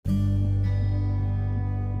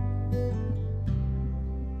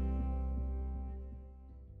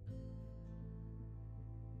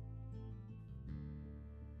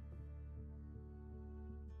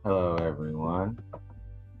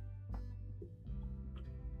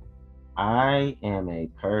I am a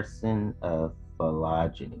person of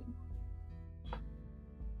phylogeny.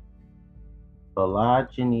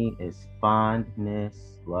 Phylogeny is fondness,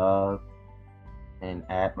 love, and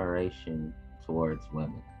admiration towards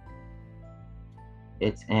women.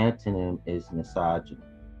 Its antonym is misogyny.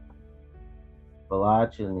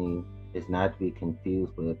 Phylogeny is not to be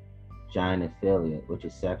confused with gynephilia, which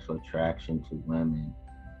is sexual attraction to women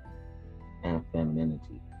and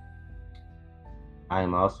femininity. I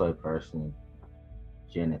am also a person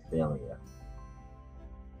of genephilia.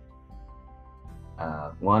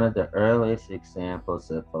 One of the earliest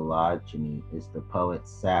examples of phylogeny is the poet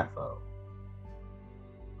Sappho,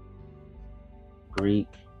 Greek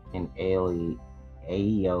and Aeolic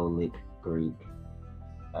Greek.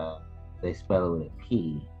 Uh, they spell it with a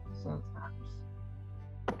P sometimes.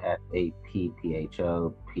 Fappho,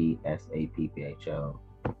 Psappho.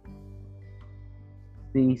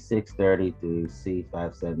 C630 through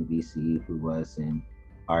C57 BCE, who was an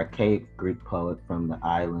archaic Greek poet from the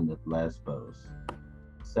island of Lesbos.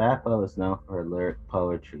 Sappho is known for her lyric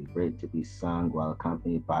poetry, written to be sung while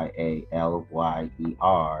accompanied by a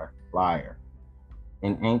lyre.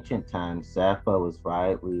 In ancient times, Sappho was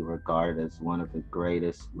widely regarded as one of the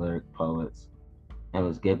greatest lyric poets and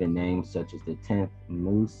was given names such as the 10th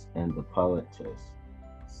Muse and the Poetess.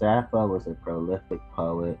 Sappho was a prolific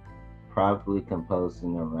poet, probably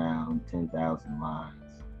composing around 10,000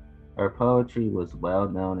 lines. Her poetry was well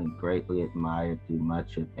known and greatly admired through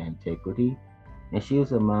much of antiquity, and she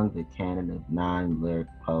was among the canon of 9 lyric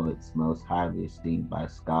poets most highly esteemed by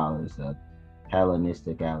scholars of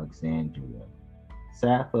Hellenistic Alexandria.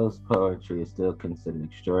 Sappho's poetry is still considered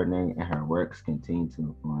extraordinary, and her works continue to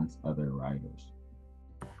influence other writers.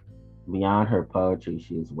 Beyond her poetry,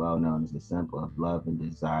 she is well known as a symbol of love and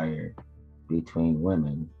desire between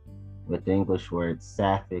women, with the English words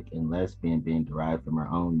sapphic and lesbian being derived from her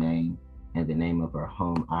own name and the name of her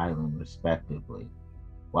home island, respectively.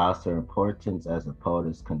 Whilst her importance as a poet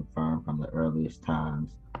is confirmed from the earliest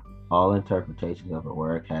times, all interpretations of her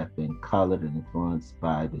work have been colored and influenced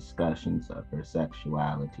by discussions of her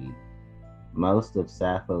sexuality. Most of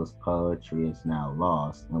Sappho's poetry is now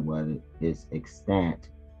lost, and what is extant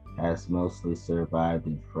has mostly survived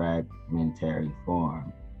in fragmentary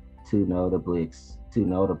form. Two notable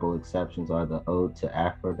exceptions are the Ode to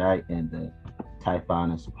Aphrodite and the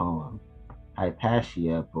Typhonus poem.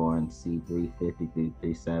 Hypatia, born c. 350 through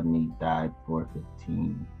 370, died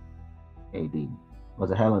 415 AD,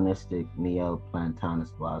 was a Hellenistic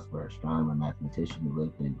Neoplatonist philosopher, astronomer, and mathematician who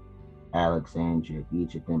lived in Alexandria,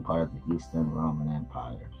 Egypt, and part of the Eastern Roman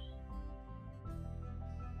Empire.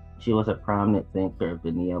 She was a prominent thinker of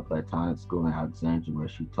the Neoplatonic school in Alexandria, where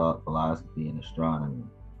she taught philosophy and astronomy.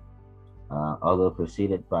 Although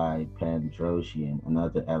preceded by Pandrosion,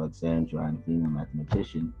 another Alexandrine female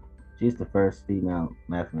mathematician, she is the first female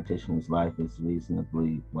mathematician whose life is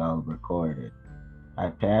reasonably well recorded.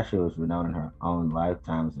 Hypatia was renowned in her own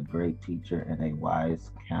lifetime as a great teacher and a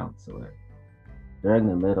wise counselor. During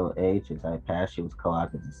the Middle Ages, Hypatia was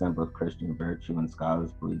co-opted as a symbol of Christian virtue, and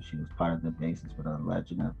scholars believe she was part of the basis for the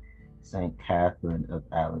legend of Saint Catherine of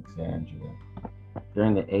Alexandria.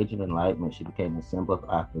 During the Age of Enlightenment, she became a symbol of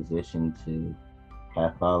opposition to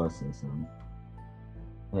Catholicism.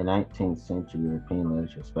 In the 19th century European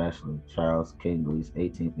literature, especially Charles Kingsley's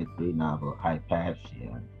 1853 novel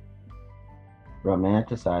Hypatia,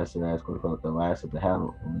 romanticized her as quote, the last of the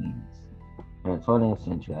Hellenes. In the 20th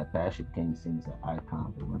century, Hypatia became seen as an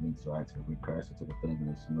icon for women's rights and a precursor to the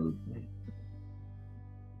feminist movement.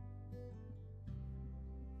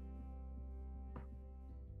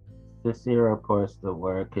 Cicero reports the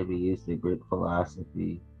word could be used in Greek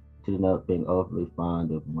philosophy to denote being overly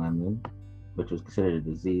fond of women, which was considered a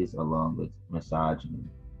disease along with misogyny.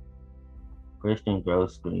 Christian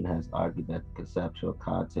Grosgreen has argued that the conceptual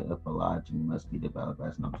content of phylogeny must be developed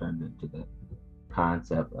as an alternative to the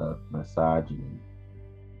concept of misogyny.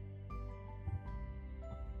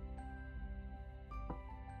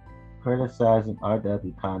 Criticizing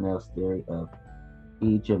R.W. Connell's theory of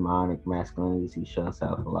hegemonic masculinities, he shows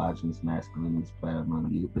how phylogynous masculinities play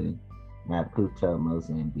among youth in Maputo,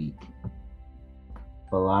 Mozambique.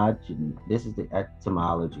 Phylogeny, this is the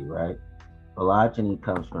etymology, right? Phylogeny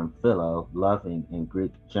comes from philo, loving, and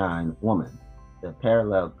Greek gyne, woman. The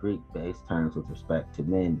parallel Greek-based terms with respect to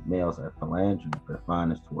men, males are philandry for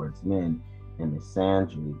fondness towards men, and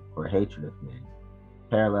misandry for hatred of men.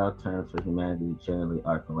 Parallel terms for humanity generally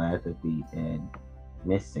are philanthropy and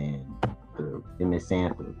misanthropy.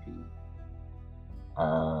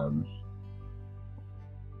 Um,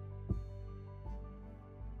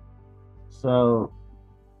 so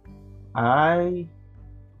I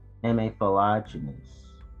am a phylogynist.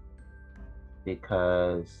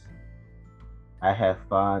 because I have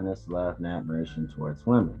fondness, love, and admiration towards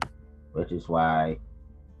women, which is why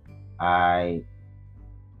I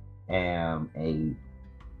am a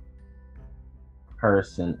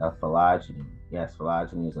person of phylogeny. Yes,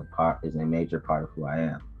 phylogeny is a major part of who I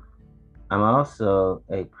am. I'm also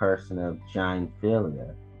a person of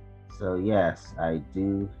gynephilia. So yes, I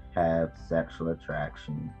do have sexual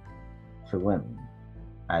attraction to women.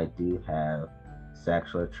 I do have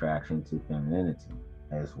sexual attraction to femininity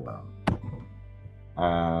as well.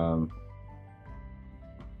 Um,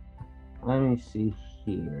 Let me see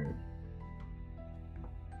here.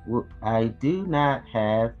 Well, I do not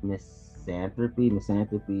have misanthropy.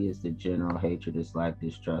 Misanthropy is the general hatred, dislike,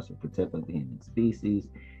 distrust, or contempt of the human species,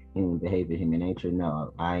 human behavior, human nature.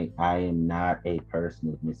 No, I am not a person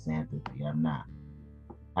of misanthropy. I'm not.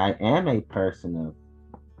 I am a person of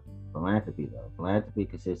philanthropy, though. Philanthropy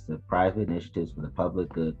consists of private initiatives for the public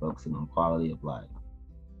good, focusing on quality of life.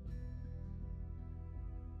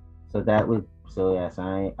 So yes,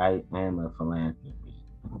 I am a philanthropy.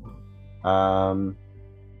 Um,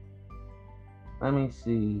 Let me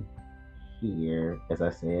see here, as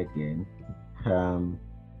I say again. Um,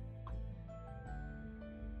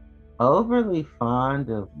 Overly fond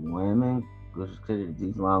of women, which is considered a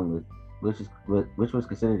disease along with which was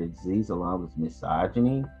considered a disease along with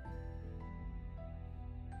misogyny.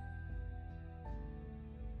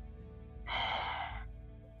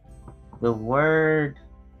 The word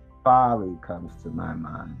folly comes to my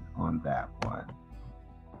mind on that one.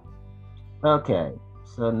 Okay,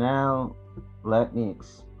 so now let me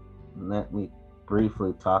let me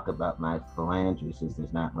briefly talk about my philandry, since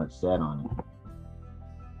there's not much said on it.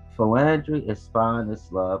 Philandry is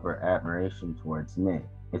fondness, love, or admiration towards men.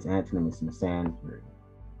 Its antonym is misanthropy.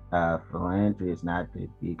 Philandry is not to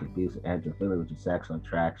be confused with androphilia, which is sexual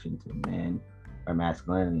attraction to men or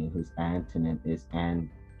masculinity, whose antonym is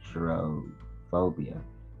androphobia.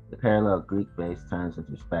 The parallel Greek-based terms with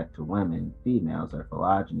respect to women, females, are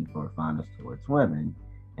phylogeny for fondness towards women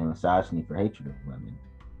and misogyny for hatred of women.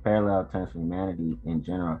 Parallel terms for humanity in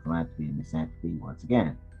general, philanthropy and misanthropy once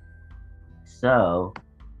again. So,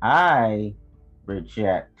 I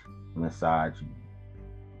reject misogyny.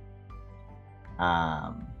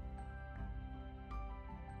 Um,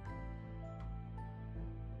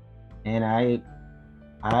 and I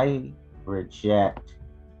reject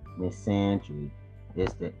misandry,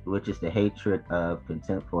 which is the hatred of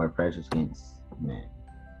contempt for and prejudice against men.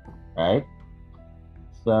 Right?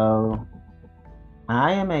 So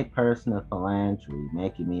I am a person of philandry,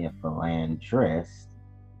 making me a philandrist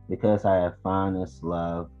because I have fondness,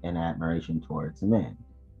 love, and admiration towards men.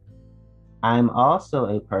 I'm also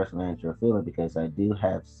a person of androphilia because I do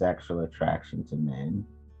have sexual attraction to men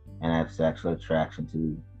and I have sexual attraction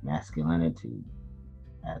to masculinity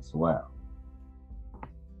as well.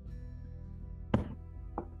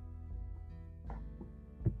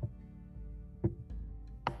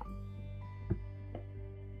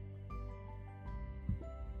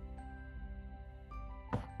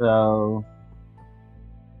 So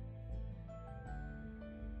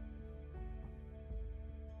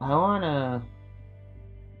I want to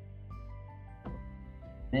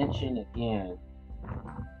mention again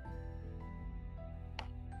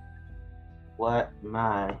what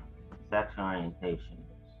my sexual orientation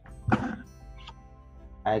is.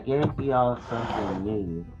 I gave y'all something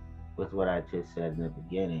new with what I just said in the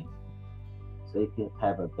beginning, so you can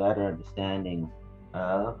have a better understanding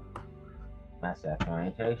of my sexual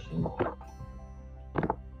orientation.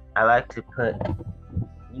 I like to put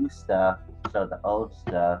new stuff so the old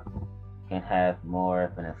stuff can have more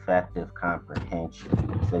of an effective comprehension,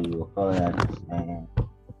 so you will fully understand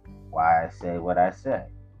why I say what I say.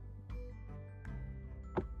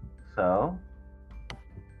 So,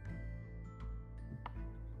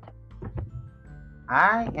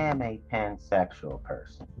 I am a pansexual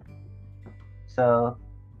person. So,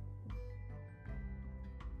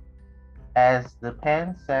 as the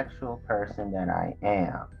pansexual person that I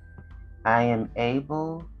am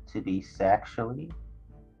able to be sexually,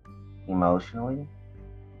 emotionally,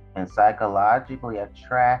 and psychologically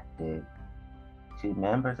attracted to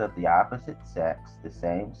members of the opposite sex, the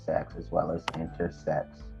same sex, as well as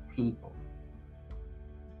intersex people.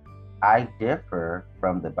 I differ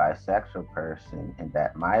from the bisexual person in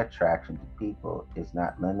that my attraction to people is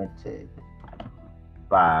not limited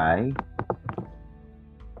by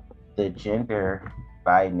the gender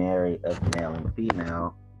binary of male and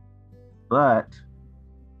female, but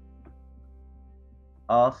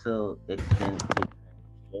also extends to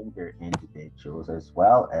transgender individuals as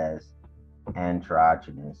well as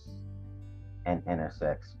androgynous and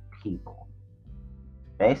intersex people.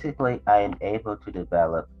 Basically, I am able to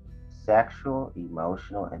develop sexual,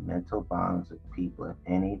 emotional, and mental bonds with people of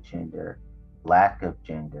any gender, lack of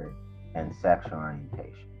gender, and sexual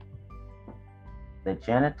orientation. The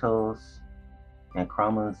genitals and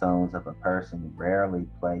chromosomes of a person rarely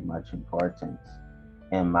play much importance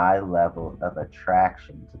in my level of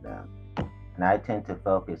attraction to them, and I tend to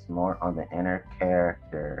focus more on the inner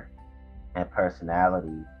character and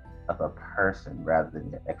personality of a person rather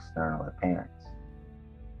than their external appearance.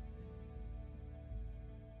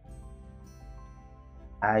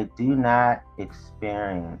 I do not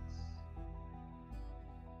experience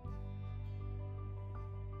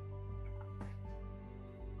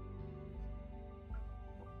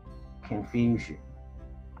confusion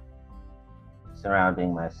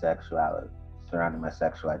surrounding my sexuality, surrounding my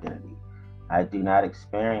sexual identity. I do not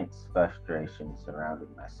experience frustration surrounding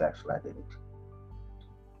my sexual identity.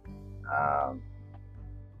 Um,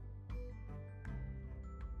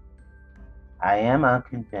 I am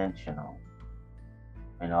unconventional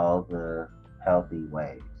in all the healthy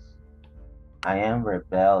ways. I am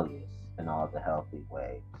rebellious in all the healthy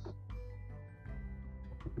ways.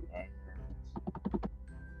 And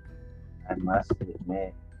I must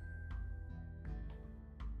admit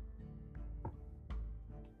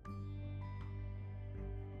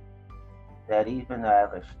that even though I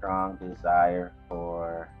have a strong desire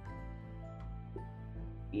for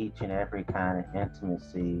each and every kind of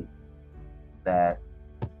intimacy that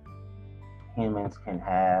humans can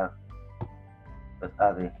have with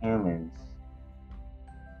other humans,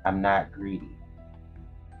 I'm not greedy.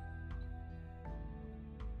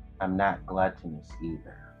 I'm not gluttonous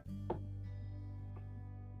either.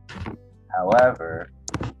 However,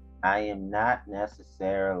 I am not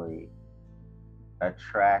necessarily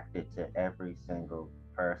attracted to every single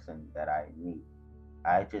person that I meet.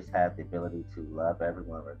 I just have the ability to love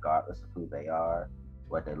everyone regardless of who they are,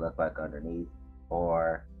 what they look like underneath,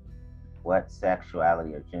 or what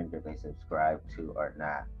sexuality or gender they subscribe to or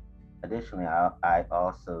not. Additionally, I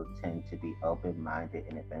also tend to be open minded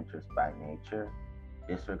and adventurous by nature,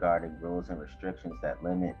 disregarding rules and restrictions that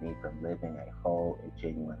limit me from living a whole and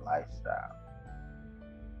genuine lifestyle.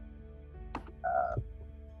 Uh,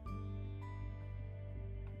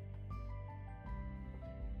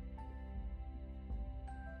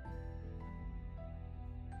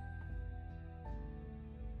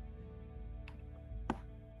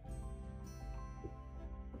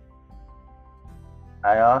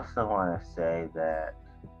 I also want to say that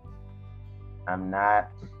I'm not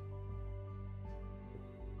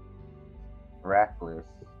reckless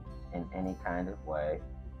in any kind of way.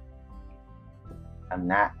 I'm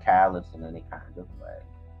not callous in any kind of way.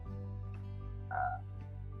 Uh,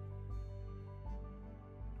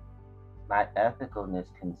 my ethicalness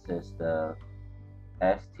consists of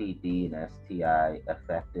STD and STI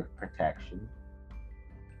effective protection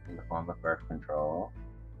in the form of birth control.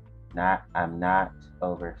 I'm not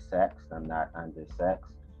oversexed. I'm not undersexed.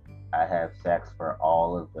 I have sex for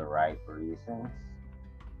all of the right reasons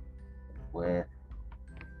with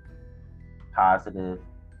positive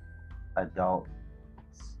adults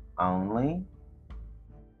only,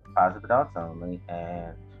 positive adults only,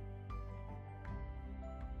 and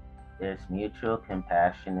there's mutual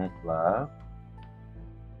compassionate love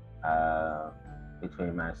uh,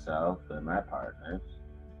 between myself and my partners.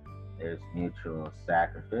 There's mutual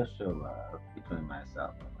sacrificial love between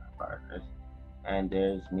myself and my partners. And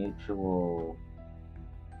there's mutual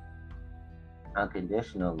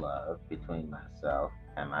unconditional love between myself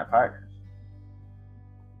and my partners.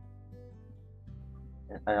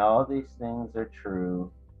 And all these things are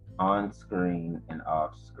true on screen and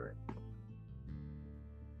off screen.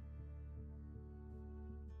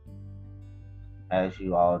 As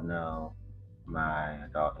you all know, my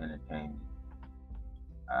adult entertainment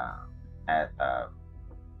at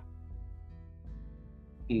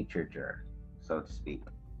future journey, so to speak.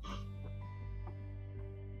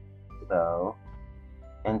 So,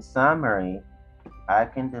 in summary, I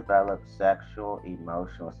can develop sexual,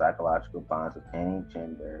 emotional, psychological bonds with any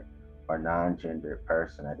gender or non gendered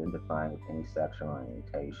person identifying with any sexual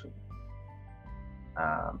orientation.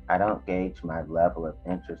 I don't gauge my level of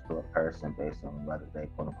interest to a person based on whether they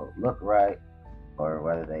quote unquote look right or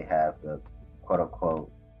whether they have the quote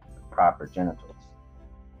unquote proper genitals.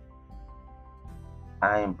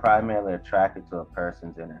 I am primarily attracted to a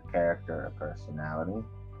person's inner character or personality.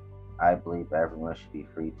 I believe everyone should be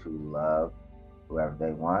free to love whoever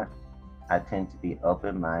they want. I tend to be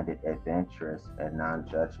open minded, adventurous, and non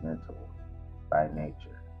judgmental by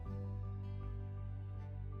nature.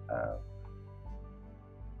 Uh,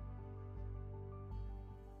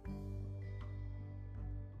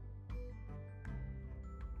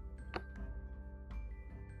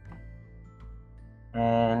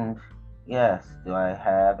 Yes, do I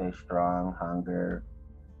have a strong hunger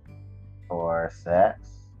for sex?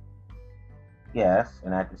 Yes,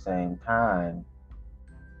 and at the same time,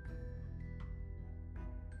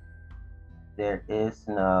 there is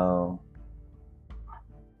no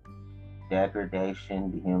degradation,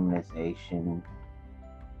 dehumanization,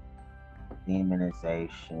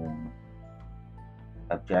 demonization,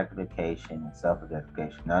 objectification, and self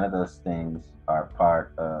objectification. None of those things are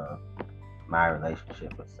part of my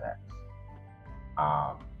relationship with sex.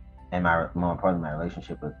 Um, and more importantly, my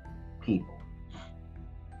relationship with people.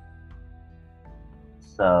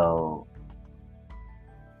 So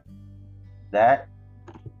that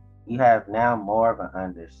you have now more of an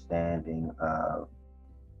understanding of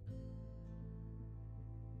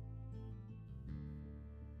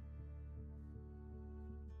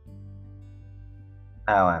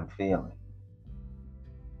how I'm feeling.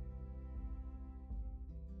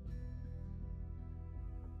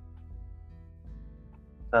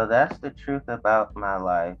 So that's the truth about my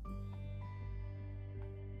life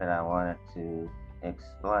that I wanted to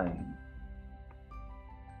explain.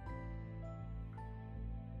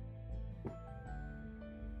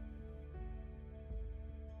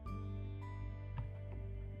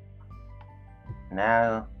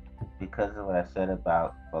 Now, because of what I said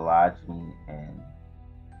about phylogeny and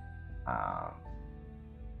um,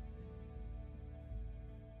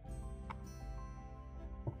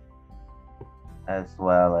 as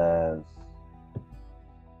well as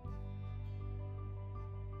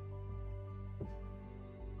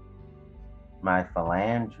my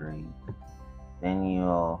philandry, then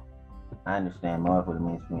you'll understand more of what it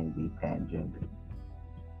means for me to be pangender.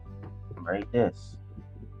 Rate this.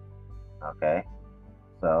 Okay?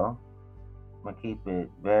 So, I'm going to keep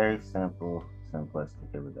it very simple,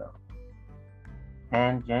 simplistic. Here we go.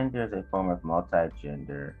 Pangender is a form of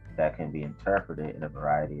multigender that can be interpreted in a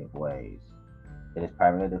variety of ways. It is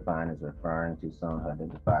primarily defined as referring to someone who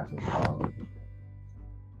identifies as all.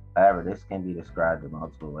 However, this can be described in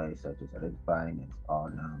multiple ways, such as identifying as all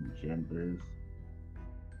known genders,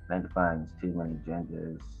 identifying as too many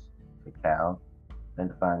genders to count,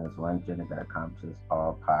 identifying as one gender that encompasses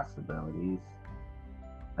all possibilities,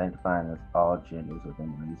 identifying as all genders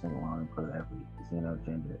within reason will include every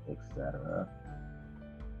xenogender, etc.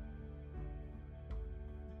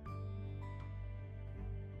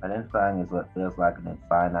 Identifying as what feels like an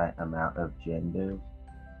infinite amount of genders.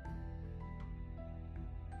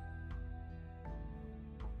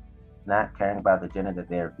 Not caring about the gender that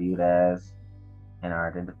they are viewed as and are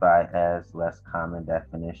identified as less common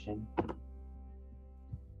definition.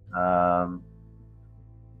 Um,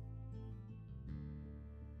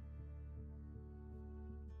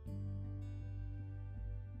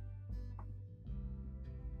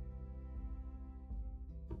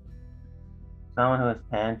 Someone who is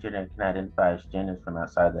pangender can identify as genders from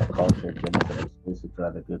outside their culture, genders that are exclusive to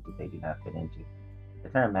other groups that they do not fit into. The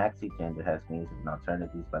term maxi-gender has means as an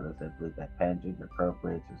alternative used by those that believe that pangender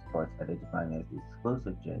appropriates or supports identifying as the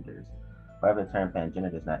exclusive genders. However, the term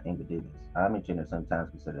pangender does not aim to do this. Omnigender is sometimes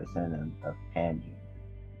considered a synonym of pangender.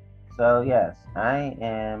 So yes, I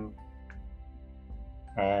am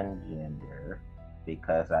pangender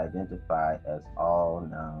because I identify as all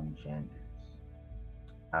known genders.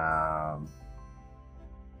 Um,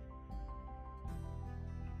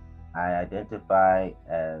 I identify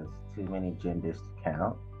as too many genders to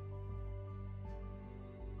count.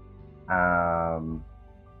 Um,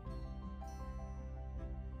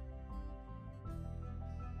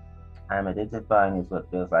 I'm identifying as what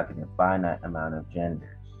feels like an infinite amount of genders.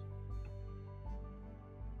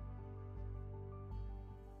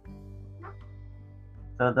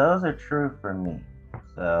 So those are true for me.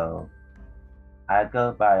 So I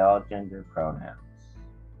go by all gender pronouns.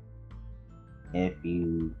 If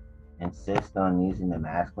you insist on using the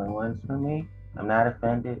masculine ones for me, I'm not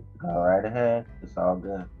offended. Go right ahead. It's all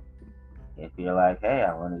good. If you're like, hey,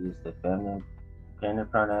 I want to use the feminine gender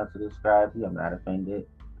pronouns to describe you, I'm not offended.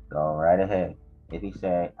 Go right ahead. If you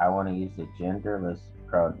say, I want to use the genderless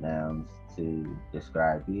pronouns to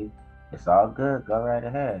describe you, it's all good. Go right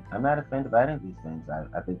ahead. I'm not offended by any of these things.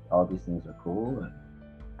 I think all these things are cool and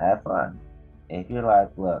have fun. If you're like,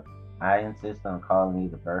 look, I insist on calling you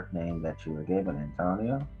the birth name that you were given,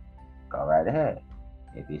 Antonio, go right ahead.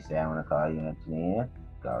 If you say I want to call you Antonia,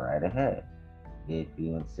 go right ahead. If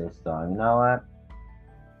you insist on, you know what,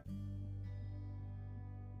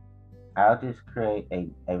 I'll just create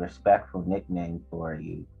a respectful nickname for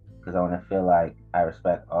you because I want to feel like I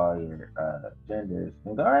respect all your genders,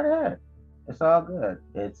 and go right ahead. It's all good.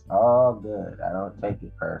 It's all good. I don't take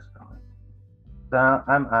it personally. So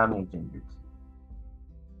I'm omnigendered.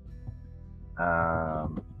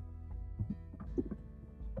 Um,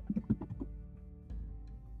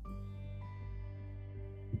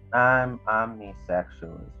 I'm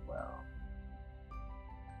omnisexual as well.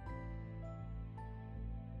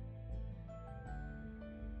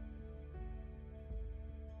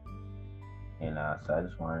 So I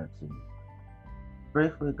just wanted to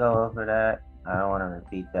briefly go over that. I don't want to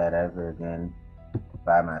repeat that ever again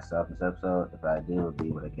by myself this episode. If I do, it'll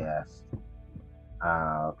be with a guest.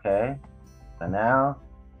 Okay. So now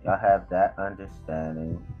y'all have that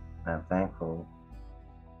understanding. I'm thankful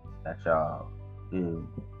that y'all do.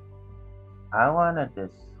 I want to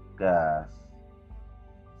discuss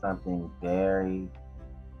something very,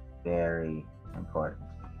 very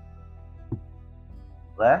important.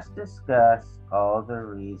 Let's discuss all the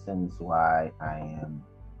reasons why I am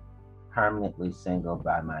permanently single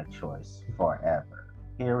by my choice forever.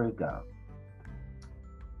 Here we go.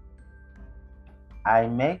 I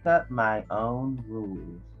make up my own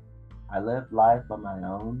rules. I live life on my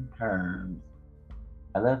own terms.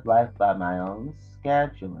 I live life by my own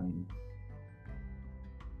scheduling.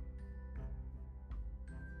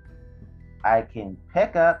 I can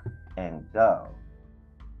pick up and go.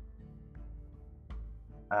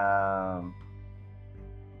 Um,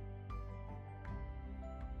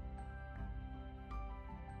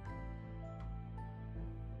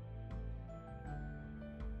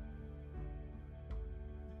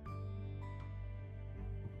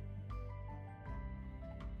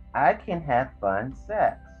 I can have fun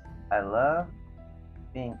sex. I love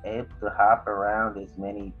being able to hop around as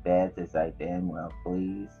many beds as I damn well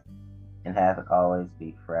please and have it always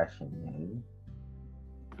be fresh and new.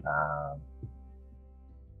 Um,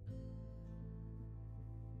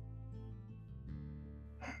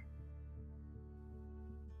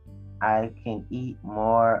 I can eat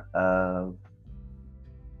more of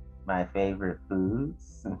my favorite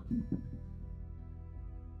foods.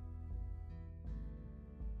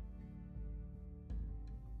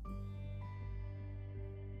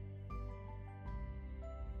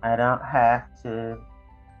 I don't have to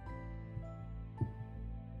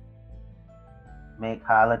make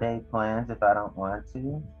holiday plans if I don't want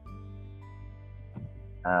to.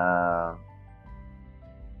 Um,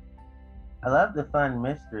 I love the fun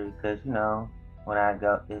mystery because when I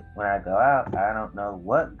go out, I don't know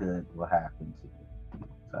what good will happen to me.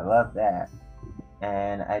 So I love that,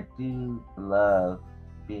 and I do love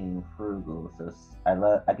being frugal. So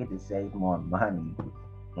I get to save more money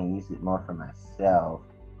and use it more for myself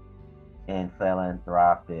in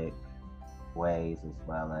philanthropic ways as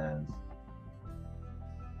well as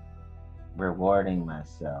rewarding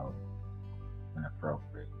myself when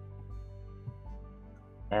appropriate.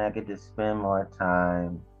 And I get to spend more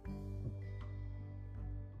time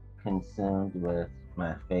consumed with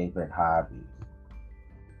my favorite hobbies.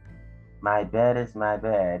 My bed is my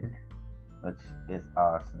bed, which is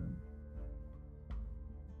awesome.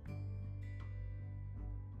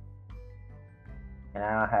 And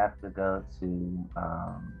I don't have to go to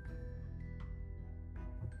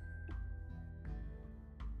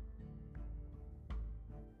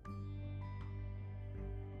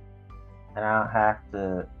and I don't have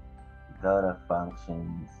to go to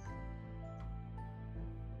functions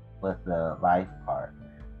with the life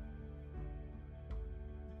partner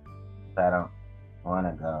if I don't want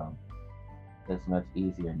to go. It's much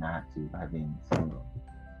easier not to by being single,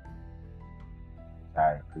 which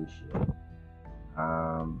I appreciate.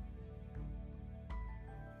 Um,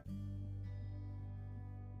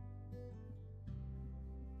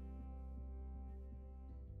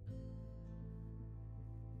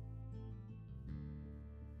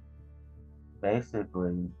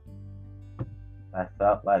 Basically, I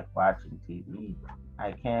felt like watching TV.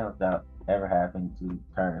 I can without ever having to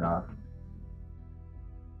turn it off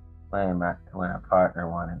when a partner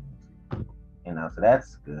wanted me to. So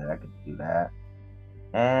that's good. I could do that.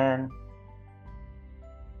 And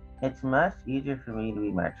it's much easier for me to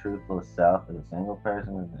be my truthful self as a single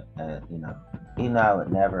person. Even though I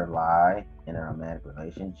would never lie in a romantic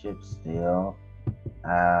relationship, still,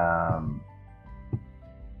 um,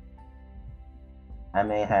 I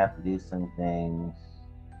may have to do some things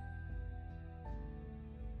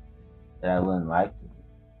that I wouldn't like to do,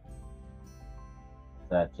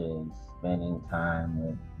 such as spending time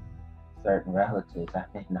with certain relatives I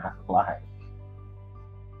may not like.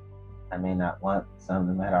 I may not want some of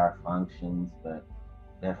them at our functions, but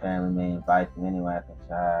their family may invite them anyway. I think,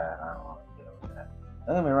 I don't want to deal with that.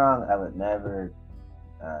 Don't get me wrong, I would never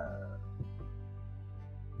uh,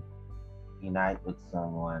 unite with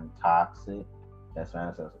someone toxic that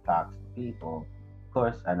surrounds themselves with toxic people. Of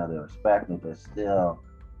course, I know they respect me, but still,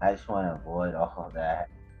 I just want to avoid all of that.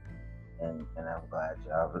 And I'm glad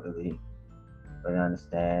y'all really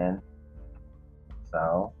understand.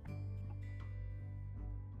 So,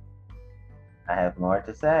 I have more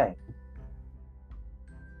to say.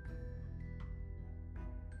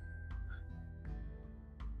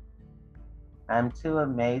 I'm too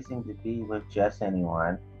amazing to be with just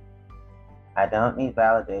anyone. I don't need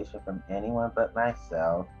validation from anyone but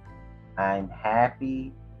myself. I'm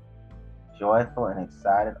happy, joyful, and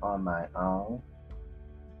excited on my own.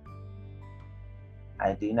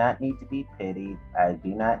 I do not need to be pitied. I do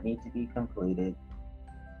not need to be completed.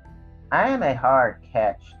 I am a hard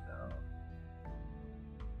catch,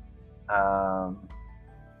 though.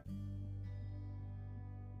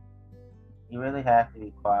 You really have to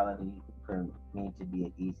be quality for me to be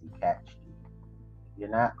an easy catch. If you're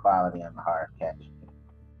not quality, I'm a hard catch.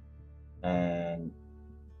 And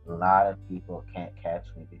a lot of people can't catch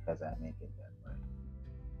me because I make it that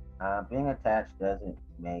way. Being attached doesn't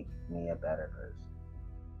make me a better person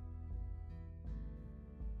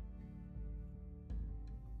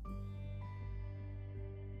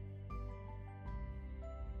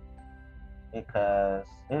because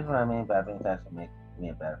here's what I mean by being attached to make me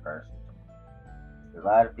a better person. A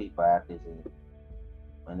lot of people act as if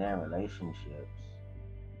when they're in relationships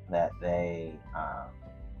that they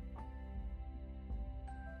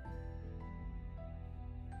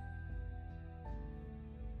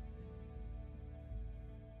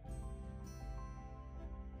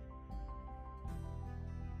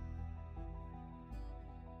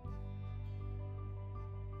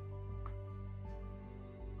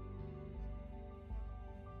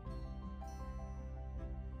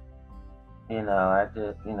I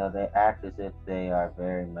just they act as if they are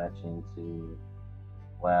very much into,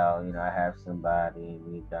 well, I have somebody,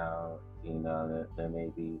 we don't, there may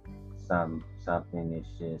be something that's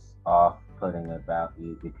just off putting about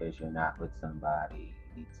you because you're not with somebody.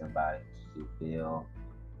 You need somebody to feel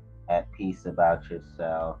at peace about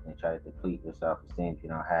yourself and try to deplete your self esteem if you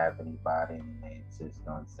don't have anybody, and they insist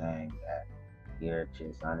on saying that you're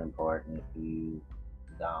just unimportant if you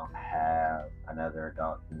don't have another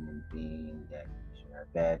adult human being that you share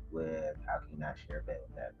a bed with. How can you not share a bed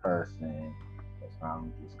with that person? What's wrong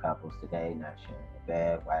with these couples today not sharing a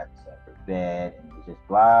bed? Why have a separate bed? And it's just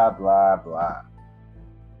blah blah blah.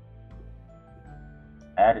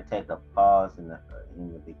 I had to take a pause in the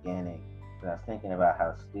beginning because I was thinking about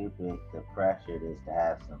how stupid the pressure it is to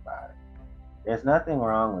have somebody. There's nothing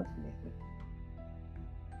wrong with me.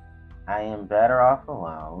 I am better off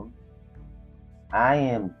alone. I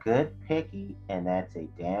am good picky, and that's a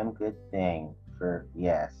damn good thing for,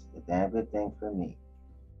 yes, a damn good thing for me.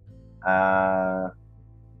 Uh,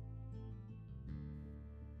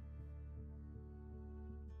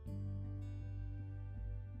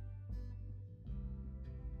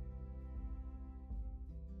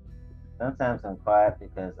 Sometimes I'm quiet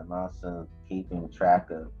because I'm also keeping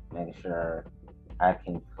track of making sure I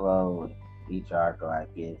can flow with each article I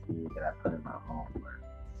give you that I put in my homework.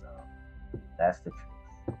 So that's the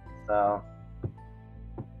truth. So,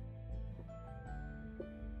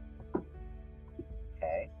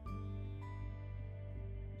 okay.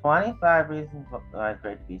 25 reasons why it's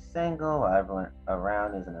great to be single while everyone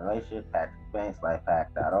around is in a relationship. Patrick Banks,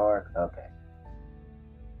 lifehack.org. Okay.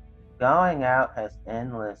 Going out has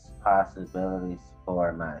endless possibilities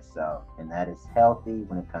for myself, and that is healthy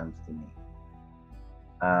when it comes to me.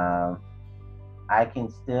 Um, I can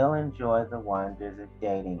still enjoy the wonders of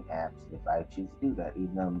dating apps if I choose to do that.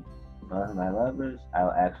 Even though most of my lovers I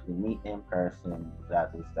will actually meet in person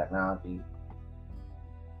without this technology,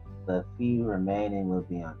 the few remaining will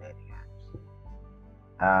be on dating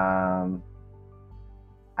apps.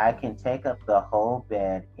 I can take up the whole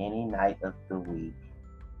bed any night of the week.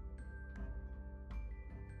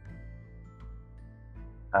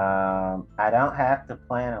 I don't have to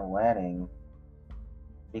plan a wedding.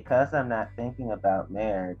 Because I'm not thinking about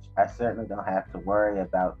marriage, I certainly don't have to worry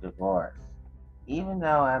about divorce. Even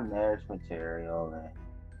though I'm marriage material, and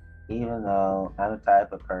even though I'm the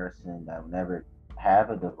type of person that would never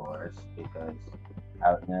have a divorce because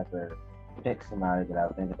I would never pick somebody that I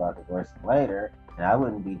would think about divorcing later, and I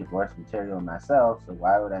wouldn't be divorce material myself, so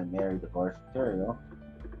why would I marry divorce material?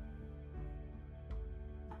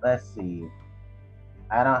 Let's see.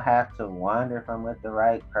 I don't have to wonder if I'm with the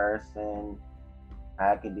right person.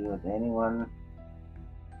 I can be with anyone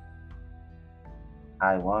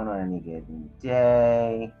I want on any given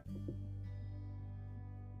day.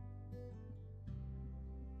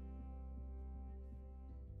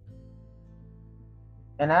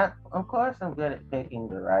 And of course, I'm good at picking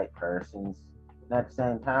the right persons. And at the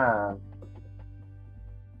same time,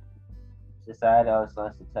 society always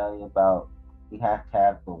wants to tell you about you have to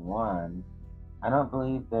have the one. I don't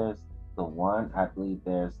believe there's the one. I believe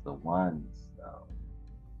there's the ones, though.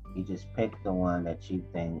 You just pick the one that you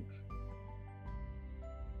think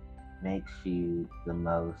makes you the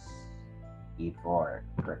most euphoric,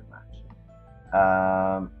 pretty much.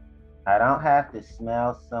 I don't have to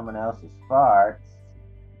smell someone else's farts.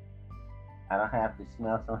 I don't have to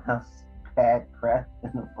smell someone else's bad breath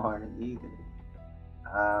in the morning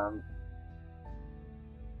either. Um,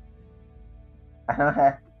 I don't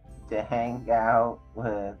have to hang out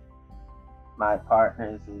with my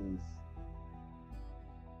partners'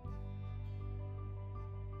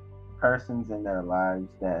 persons in their lives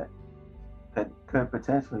that could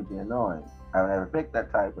potentially be annoying. I would never pick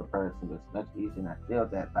that type of person, but it's much easier and I feel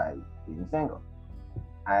that by being single.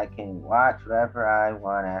 I can watch whatever I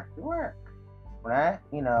want after work. When I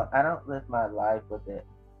don't live my life with it.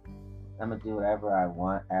 I'm gonna do whatever I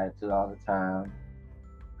want attitude all the time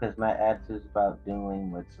because my attitude is about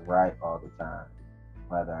doing what's right all the time,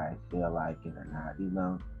 whether I feel like it or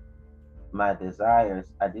not. My desires,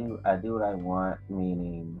 I do what I want,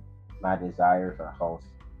 meaning my desires are wholesome.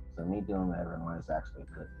 So me doing whatever I want is actually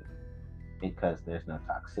a good thing because there's no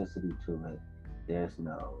toxicity to it. There's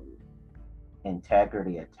no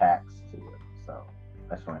integrity attached to it. So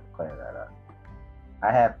I just wanted to clear that up.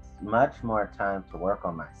 I have much more time to work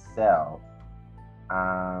on myself.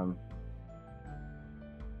 Um,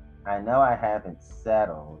 I know I haven't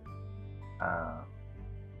settled. Um,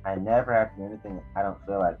 I never have to do anything I don't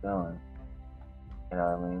feel like doing. You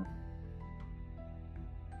know what I mean?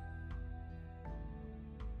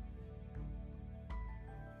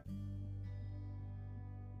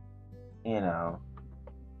 You know,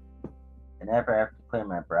 I never have to clear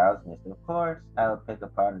my browsing history. Of course, I would pick a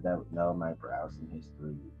partner that would know my browsing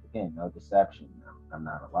history. Again, no deception. I'm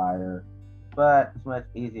not a liar, but it's much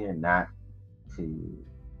easier not to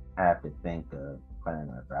have to think of clearing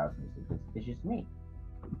my browsing history because it's just me.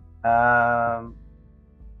 Um,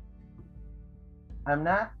 I'm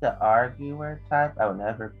not the arguer type. I would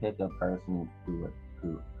never pick a person who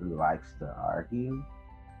likes to argue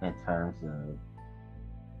in terms of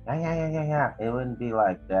yeah, yeah, yeah, yeah, yeah. It wouldn't be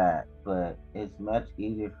like that, but it's much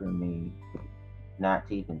easier for me not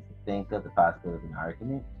to even think of the possibility of an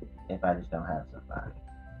argument if I just don't have somebody.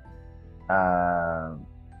 Um,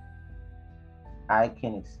 I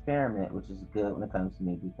can experiment, which is good when it comes to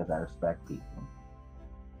me because I respect people.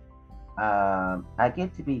 I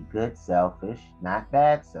get to be good selfish, not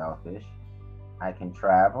bad selfish. I can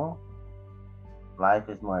travel. Life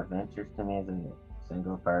is more adventurous to me as a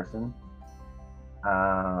single person.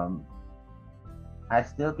 Um, I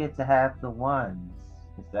still get to have the ones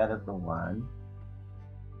instead of the one.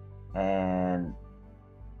 And,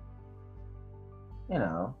 you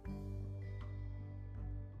know,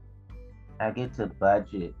 I get to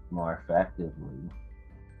budget more effectively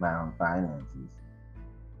my own finances.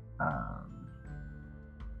 Um,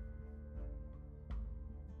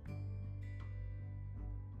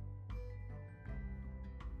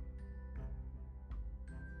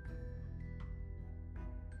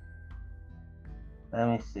 Let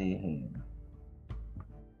me see here.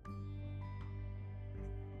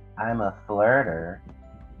 I'm a flirter,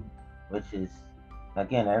 which is,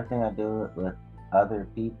 again, everything I do with other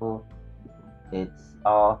people, it's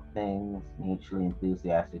all things mutually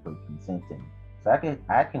enthusiastically consenting. So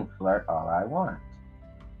I can flirt all I want.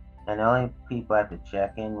 And the only people I have to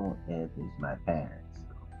check in with is my parents.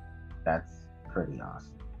 That's pretty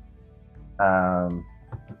awesome. Um,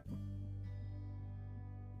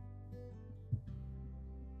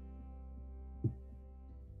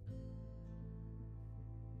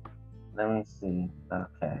 Let me see.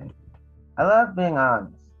 Okay. I love being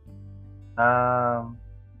honest. Um,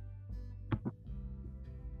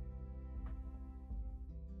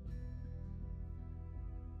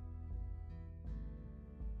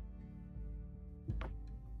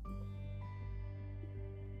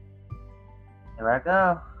 Here I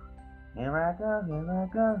go. Here I go. Here I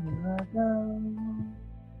go. Here I go.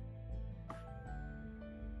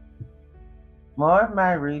 More of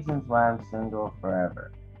my reasons why I'm single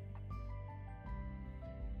forever.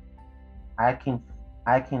 I can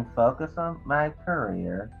I can focus on my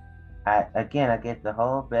career. I get the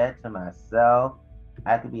whole bed to myself.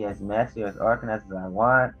 I could be as messy or as organized as I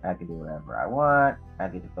want. I can do whatever I want. I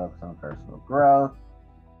get to focus on personal growth.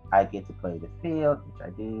 I get to play the field, which I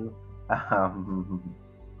do. Um,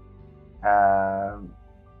 um,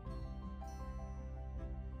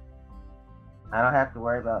 I don't have to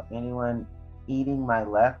worry about anyone eating my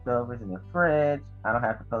leftovers in the fridge. I don't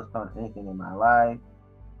have to postpone anything in my life.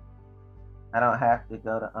 I don't have to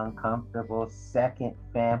go to uncomfortable second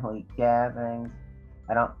family gatherings.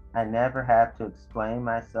 I never have to explain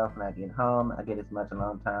myself when I get home. I get as much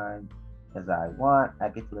alone time as I want. I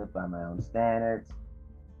get to live by my own standards.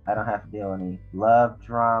 I don't have to deal with any love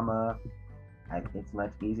drama. It's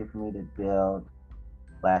much easier for me to build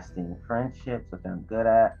lasting friendships, which I'm good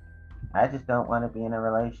at. I just don't want to be in a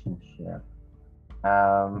relationship.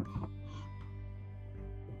 Um,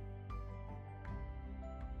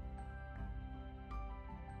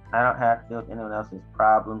 I don't have to deal with anyone else's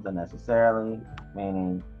problems unnecessarily,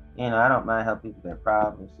 meaning, I don't mind helping people with their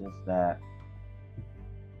problems. It's just that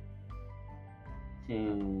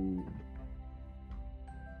to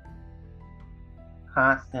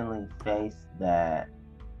constantly face that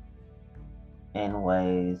in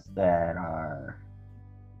ways that are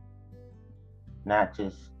not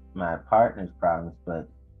just my partner's problems, but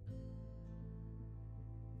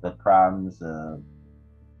the problems of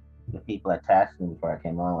the people attached to me before I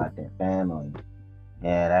came on, like their family.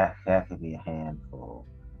 Yeah, that could be a handful.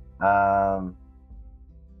 Um,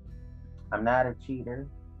 I'm not a cheater,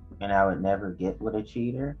 and I would never get with a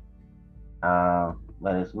cheater.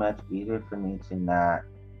 But it's much easier for me to not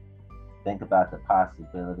think about the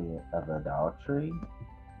possibility of adultery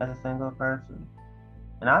as a single person.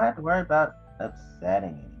 And I don't have to worry about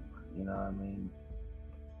upsetting anyone. You know what I mean?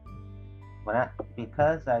 When I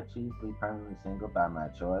Because I choose to be permanently single by my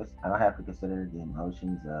choice, I don't have to consider the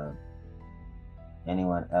emotions of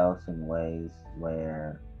anyone else in ways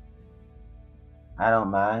where I don't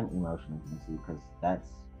mind emotional intimacy because that's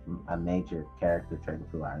a major character trait of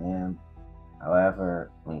who I am.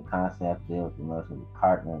 However, when you constantly have to deal with the emotions of your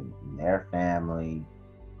partner and their family,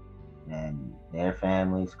 and their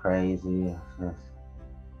family's crazy, it's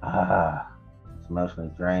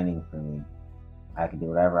emotionally draining for me. I can do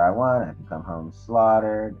whatever I want. I can come home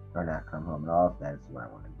slaughtered or not come home at all if that's what I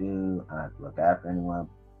want to do. I don't have to look after anyone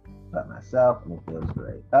but myself, and it feels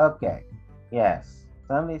great. Okay, yes,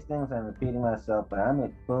 some of these things I'm repeating myself, but I'm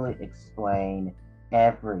going to fully explain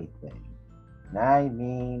everything. And I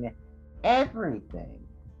mean everything.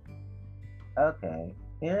 Okay,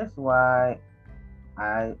 here's why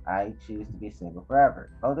I choose to be single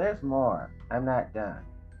forever. Oh, there's more. I'm not done.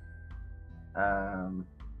 Um,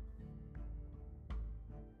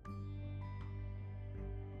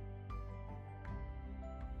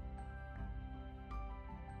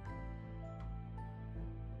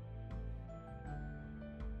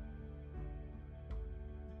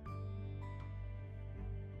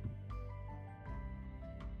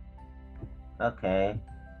 okay,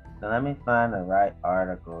 so let me find the right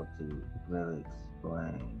article to really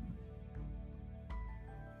explain.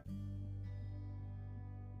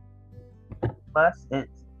 Plus,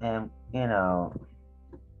 it's and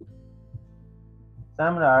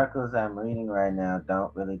some of the articles I'm reading right now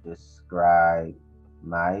don't really describe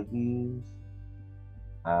my views.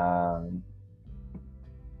 Um,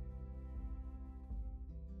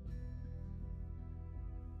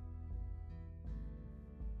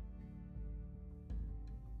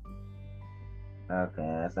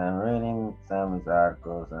 okay, as I'm reading some of these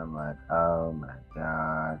articles, I'm like, oh my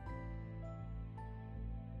god.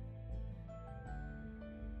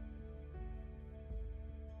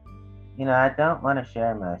 I don't want to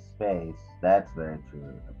share my space. That's very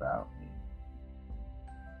true about me.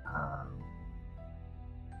 Um,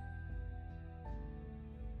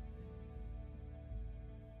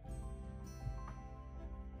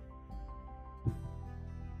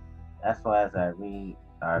 that's why as I read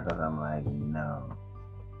articles, I'm like, no.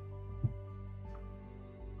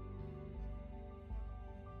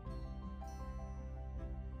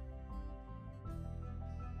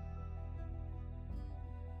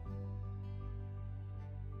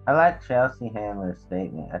 I like Chelsea Handler's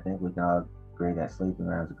statement. I think we can all agree that sleeping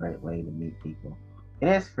around is a great way to meet people. It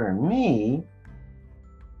is for me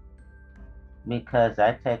because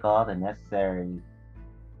I take all the necessary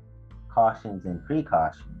cautions and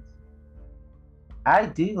precautions. I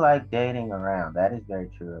do like dating around. That is very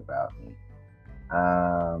true about me.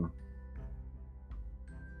 Um,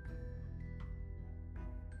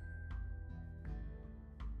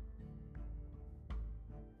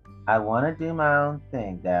 I want to do my own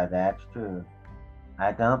thing. That's true.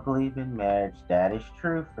 I don't believe in marriage. That is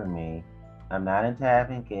true for me. I'm not into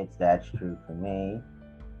having kids. That's true for me.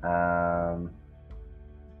 Um,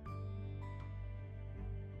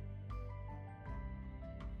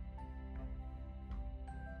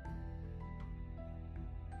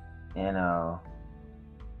 you know,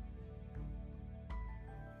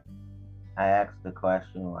 I asked the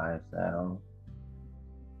question why I settle.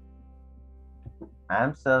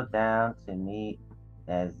 I'm so down to meet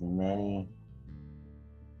as many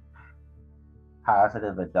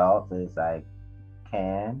positive adults as I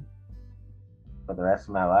can for the rest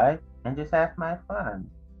of my life and just have my fun.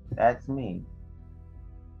 That's me.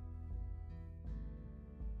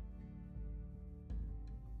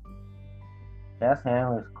 Jess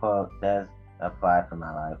Handler's quote does apply for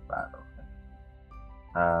my life, by the way.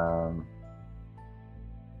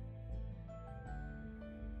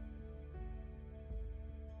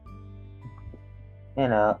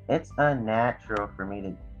 It's unnatural for me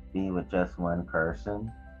to be with just one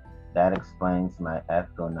person. That explains my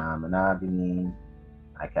ethical non-monogamy,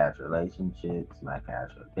 my casual relationships, my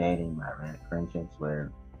casual dating, my romantic friendships,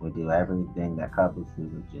 where we do everything that couples do,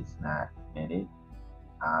 we're just not committed.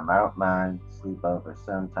 I don't mind sleepover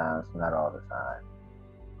sometimes, but not all the time.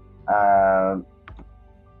 Um,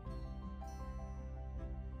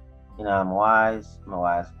 I'm I'm a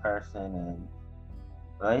wise person, and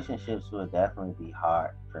relationships would definitely be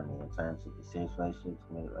hard for me in terms of the serious relationships,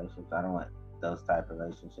 committed relationships. I don't want those type of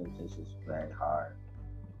relationships. It's just very hard.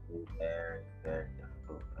 It's very, very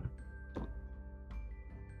difficult.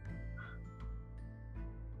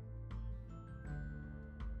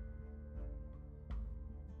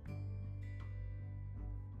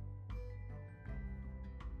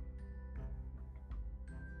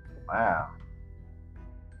 Wow.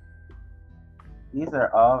 These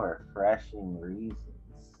are all refreshing reasons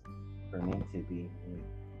for me to be me.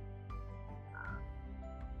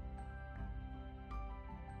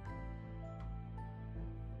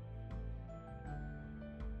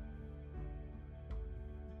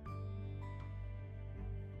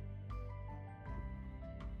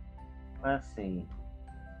 Let's see.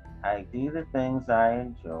 I do the things I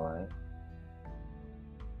enjoy.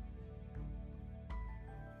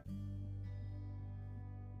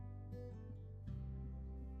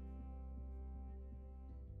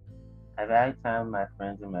 I value time with my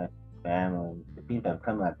friends and my family. The people that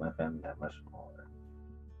come like my family that much more.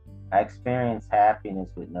 I experience happiness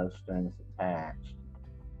with no strings attached.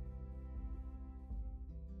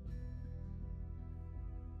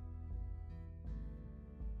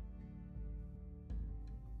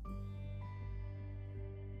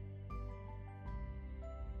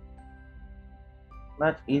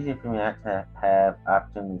 Much easier for me not to have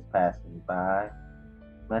opportunities pass me by.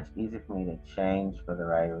 Much easier for me to change for the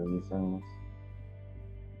right reasons.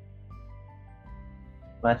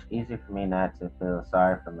 Much easier for me not to feel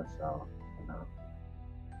sorry for myself. You know,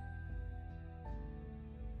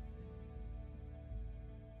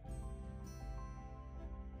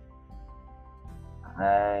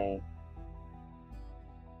 I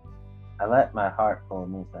I let my heart pull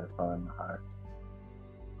me instead of pulling my heart.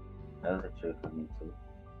 Those are true for me too.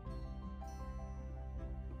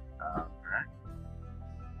 Right.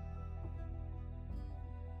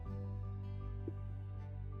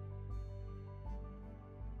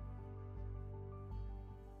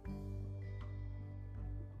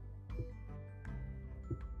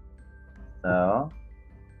 So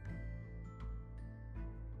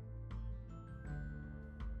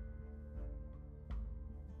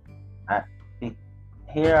I be,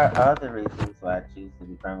 here are other reasons why I choose to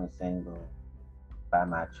be permanently single by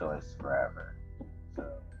my choice forever.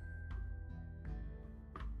 So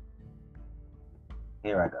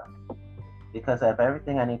here I go. Because I have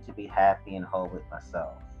everything I need to be happy and whole with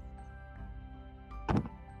myself.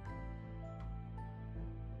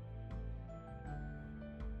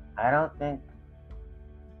 I don't think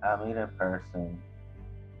I'll meet a person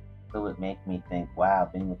who would make me think, wow,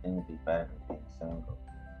 being with them would be better than being single.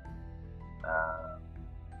 Um,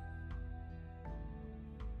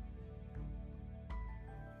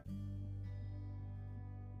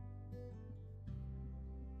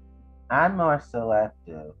 I'm more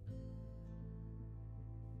selective.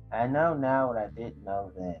 I know now what I didn't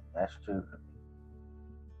know then. That's true for me.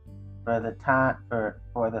 For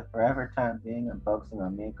the forever time being, I'm focusing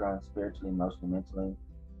on me growing spiritually, emotionally, mentally.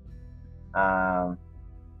 Um,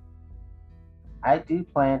 I do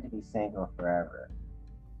plan to be single forever.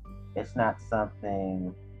 It's not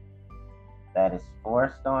something that is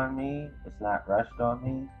forced on me. It's not rushed on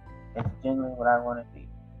me. It's genuinely what I want to be.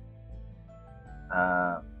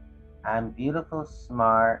 Um, I'm beautiful,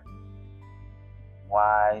 smart,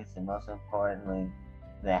 wise, and most importantly,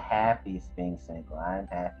 the happiest being single. I'm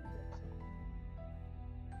happy being single.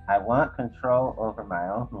 I want control over my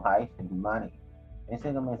own life and money. Being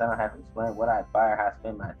single means I don't have to explain what I buy or how I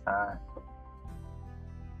spend my time.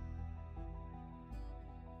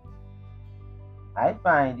 I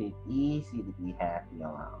find it easy to be happy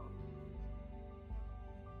alone.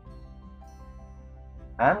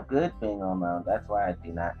 I'm good being on my own. That's why I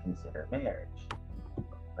do not consider marriage.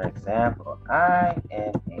 For example, I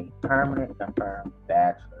am a permanent confirmed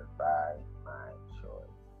bachelor by my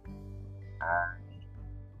choice.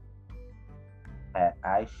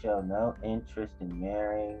 I show no interest in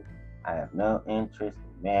marrying. I have no interest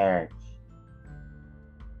in marriage.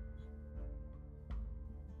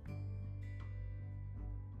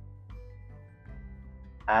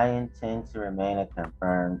 I intend to remain a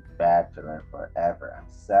confirmed bachelor forever. I'm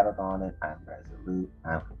settled on it. I'm resolute.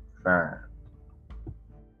 I'm confirmed.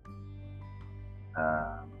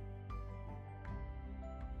 Um,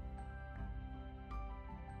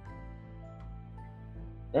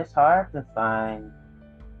 it's hard to find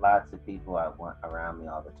lots of people I want around me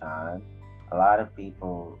all the time. A lot of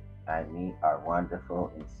people I meet are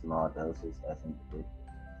wonderful in small doses as individuals.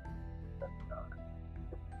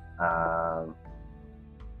 Um,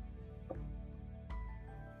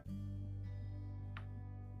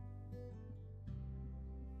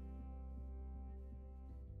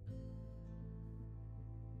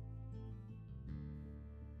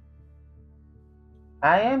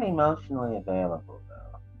 I am emotionally available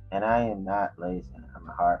though, and I am not lazy. I'm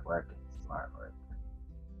a hardworking, smart worker.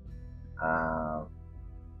 Um,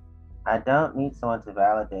 I don't need someone to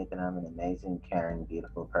validate that I'm an amazing, caring,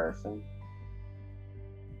 beautiful person.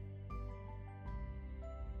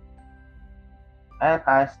 I have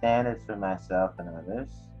high standards for myself and others.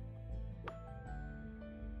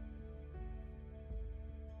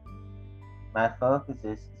 My focus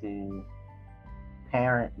is to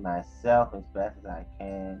parent myself as best as I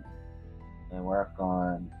can and work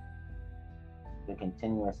on the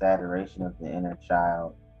continuous adoration of the inner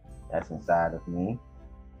child that's inside of me.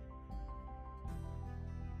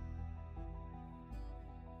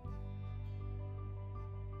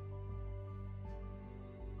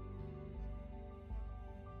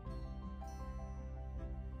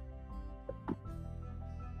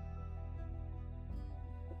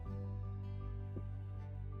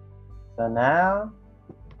 So now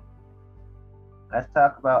let's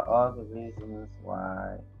talk about all the reasons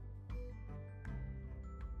why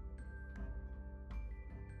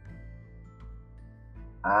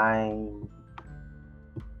I'm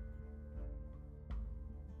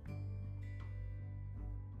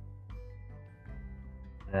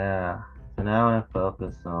yeah. So now I want to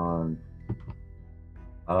focus on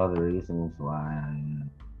all the reasons why I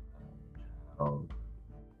am child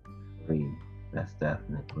free. That's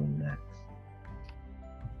definitely next.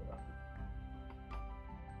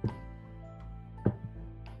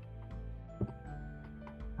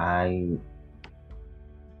 I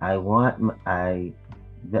I want I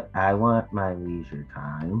want my leisure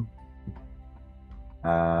time.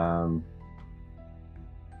 Um,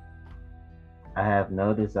 I have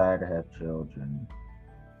no desire to have children.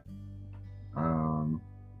 Um,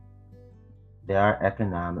 there are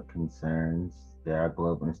economic concerns. There are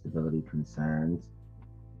global instability concerns.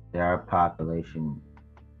 There are population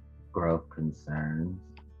growth concerns.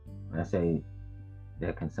 When I say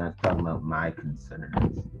their concerns, I'm talking about my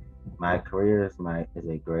concerns. My career is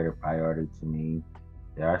a greater priority to me.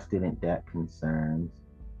 There are student debt concerns.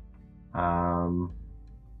 Um,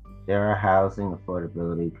 there are housing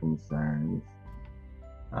affordability concerns.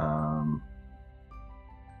 Um,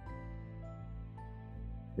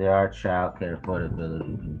 there are childcare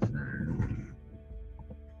affordability concerns.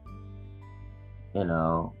 You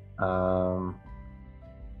know,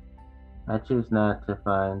 I choose not to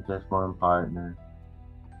find just one partner.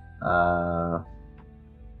 Uh,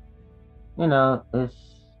 it's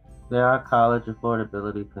there are college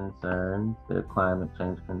affordability concerns, there are climate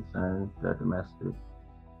change concerns, there are domestic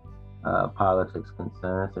politics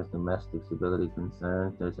concerns, there's domestic stability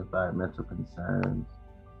concerns, there's environmental concerns.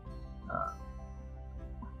 Uh,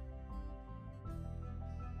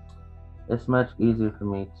 it's much easier for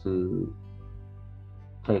me to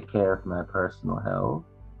take care of my personal health.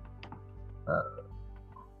 Uh,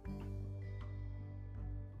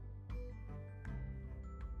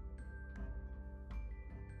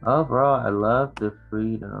 Overall, I love the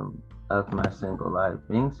freedom of my single life.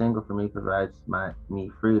 Being single for me provides me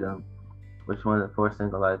freedom, which is one of the four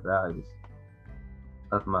single life values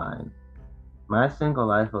of mine. My single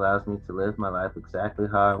life allows me to live my life exactly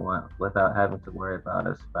how I want without having to worry about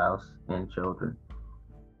a spouse and children.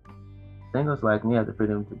 Singles like me have the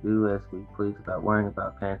freedom to do as we please without worrying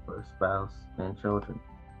about paying for a spouse and children.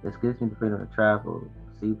 This gives me the freedom to travel,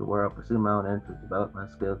 see the world, pursue my own interests, develop my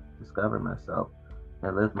skills, discover myself,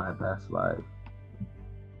 and live my best life.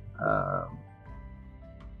 Um,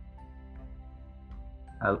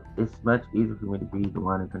 it's much easier for me to be the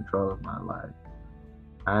one in control of my life.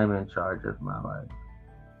 I'm in charge of my life.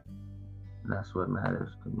 And that's what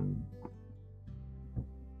matters to me.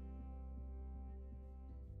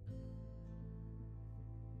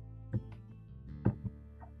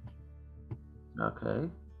 Okay.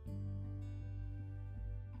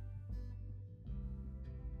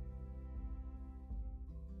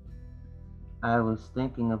 I was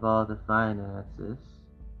thinking of all the finances.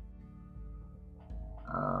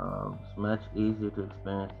 It's much easier to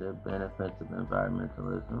experience the benefits of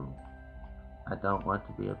environmentalism. I don't want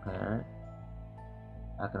to be a parent.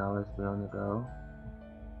 I can always be on the go.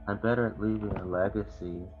 I'm better at leaving a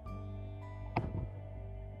legacy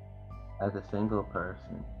as a single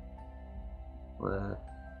person with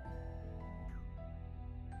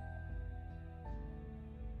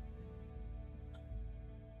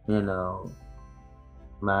you know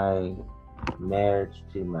my marriage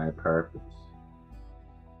to my purpose.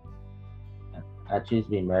 I choose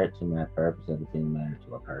to be married to my purpose over being married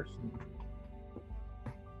to a person.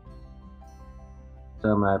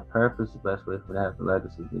 So my purpose, the best way for me to have a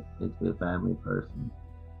legacy is to be a family person.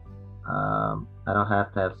 I don't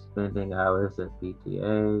have to have spending hours at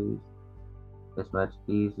PTAs. It's much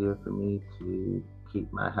easier for me to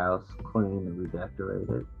keep my house clean and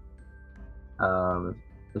redecorated.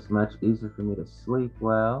 It's much easier for me to sleep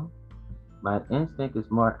well. My instinct is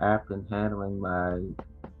more apt in handling my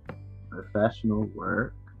professional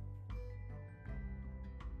work.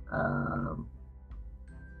 Um,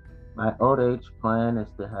 my old age plan is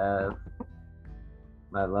to have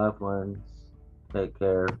my loved ones take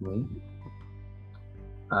care of me.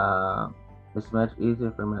 It's much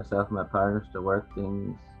easier for myself and my partners to work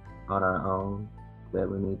things on our own that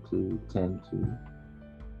we need to tend to.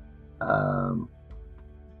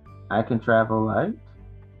 I can travel light.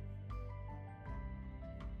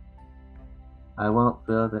 I won't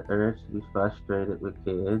feel the urge to be frustrated with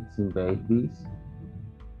kids and babies.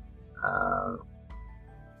 Uh,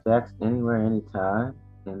 Sex anywhere, anytime,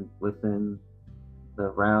 and within the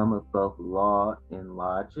realm of both law and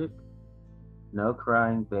logic. No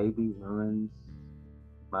crying baby ruins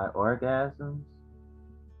my orgasms.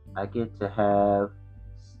 I get to have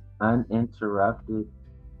uninterrupted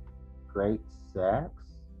great sex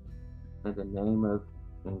in the name of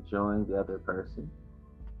enjoying the other person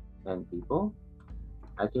and people.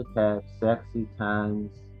 I get to have sexy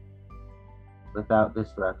times without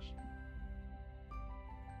disruption.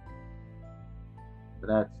 So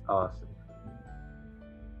that's awesome.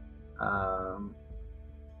 Um,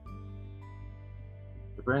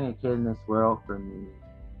 to bring a kid in this world for me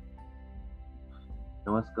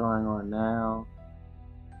and what's going on now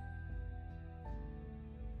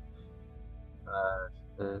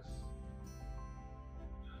is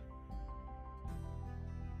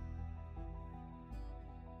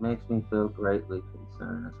makes me feel greatly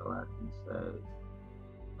concerned. That's all I can say.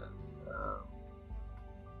 And,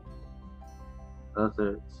 those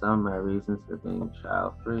are some of my reasons for being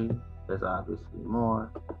child free. There's obviously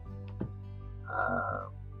more.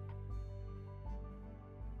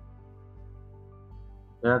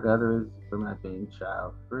 There are other reasons for my being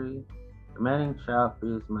child free. Remaining child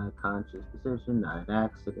free is my conscious decision, not an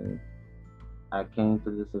accident. I came to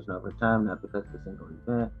the decision over time, not because of a single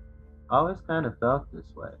event. I always kind of felt this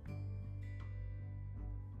way.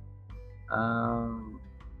 I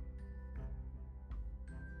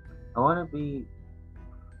want to be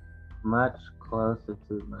much closer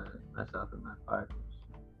to myself and my partners.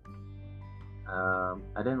 I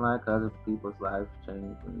didn't like other people's lives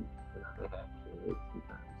change when they had kids in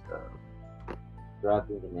terms of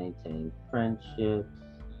struggling to maintain friendships,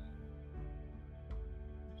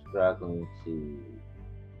 struggling to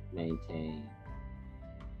maintain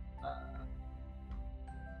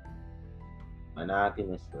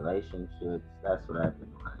monogamous relationships. That's what I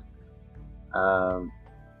didn't like.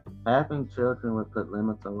 Having children would put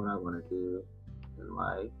limits on what I want to do in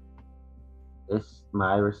life. It's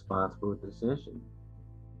my responsible decision.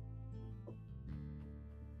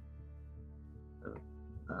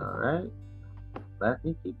 All right, let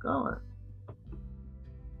me keep going.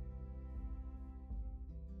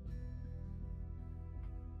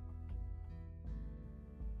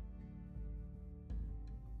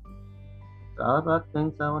 It's all about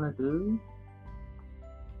things I want to do,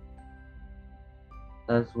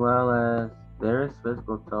 as well as there is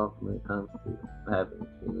physical talk when it comes to having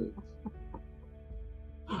kids.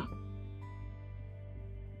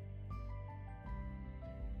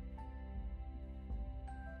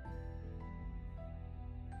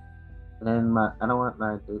 And I don't want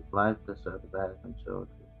my life to serve by having children.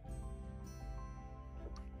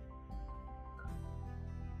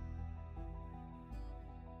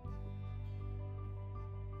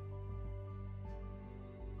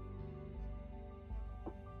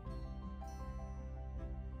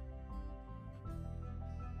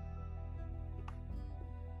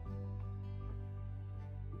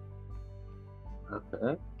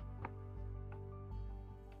 Okay.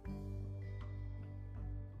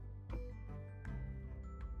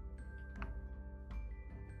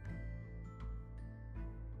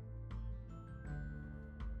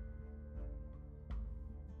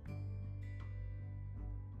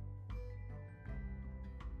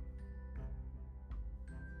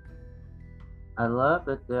 I love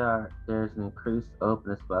that there's an increased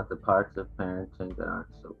openness about the parts of parenting that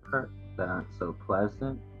aren't so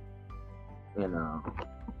pleasant. You know,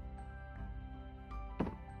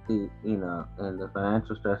 and the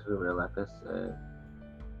financial stress is real. Like I said,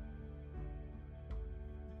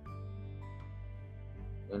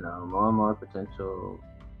 more and more potential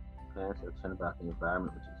parents are concerned about the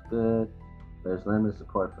environment, which is good. There's limited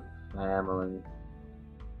support from family.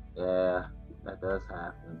 Yeah, that does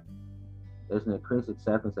happen. There's an increased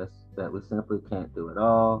acceptance that we simply can't do it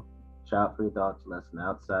all. Child-free adults less an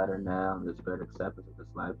outsider now, and there's great acceptance of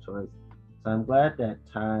this life choice. So I'm glad that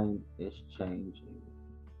time is changing.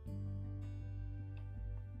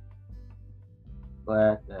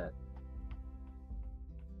 Glad that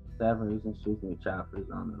 7 reasons choosing a child-free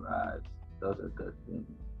is on the rise. Those are good things.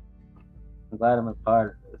 I'm glad I'm a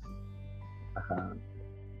part of this. Uh-huh.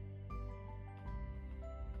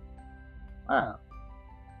 Wow,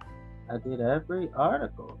 I did every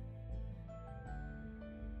article.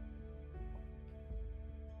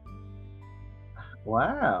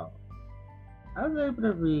 Wow, I was able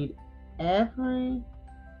to read every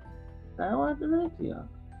I wanted to read to you.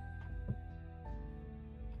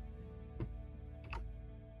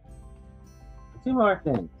 Two more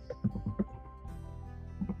things.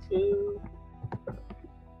 Two,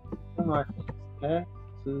 two more things. Okay,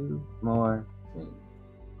 two more things.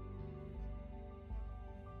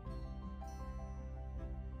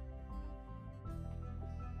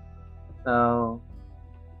 So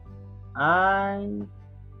I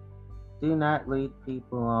do not lead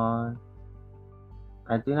people on.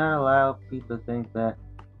 I do not allow people to think that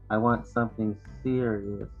I want something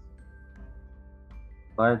serious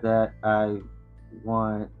or that I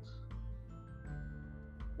want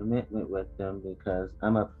commitment with them because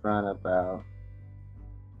I'm upfront about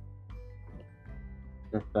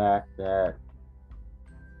the fact that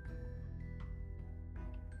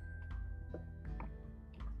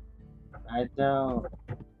I don't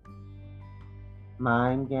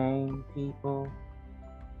mind game people.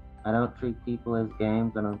 I don't treat people as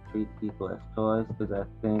games. I don't treat people as toys because I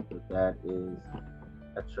think that is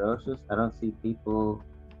atrocious. I don't see people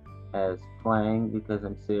as playing because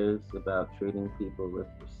I'm serious about treating people with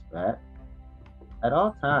respect at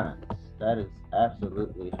all times. That is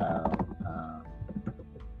absolutely how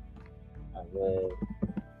I live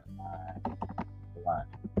my life.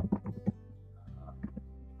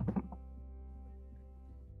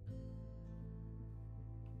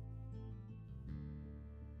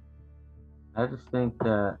 I just think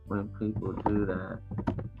that when people do that,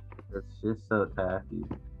 it's just so tacky.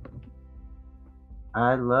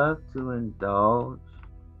 I love to indulge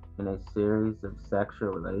in a series of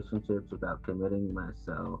sexual relationships without committing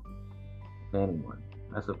myself to anyone.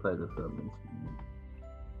 That's what pleasure means to me.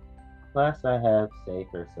 Plus, I have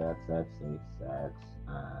safer sex. I have safe sex.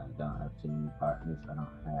 I don't have too many partners. I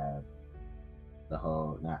don't have the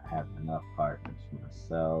whole not having enough partners for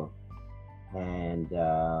myself. And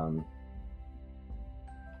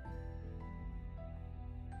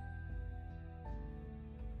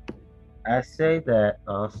I say that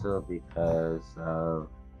also because of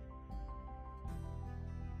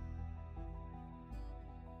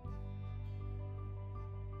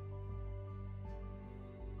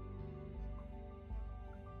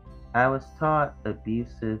I was taught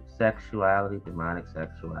abusive sexuality, demonic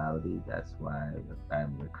sexuality. That's why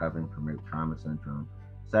I'm recovering from rape trauma syndrome.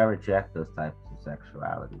 So I reject those types of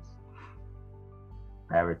sexualities.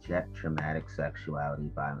 I reject traumatic sexuality,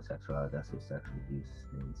 violent sexuality. That's what sexual abuse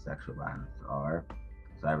and sexual violence are.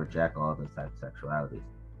 So I reject all those types of sexualities.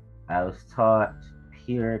 I was taught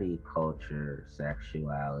purity culture,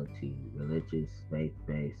 sexuality, religious, faith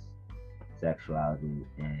based sexuality,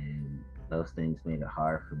 and those things made it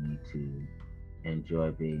hard for me to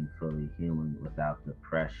enjoy being fully human without the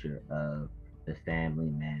pressure of the family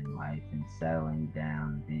man life and settling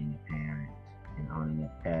down and being a parent and owning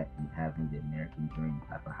a pet and having the American dream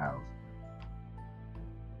type of house,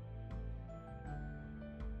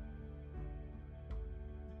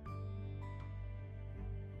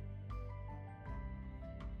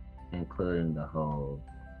 including the whole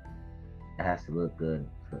it has to look good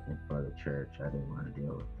for the church. I didn't want to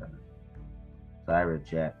deal with that. So I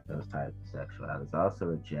reject those types of sexualities. I also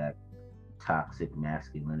reject toxic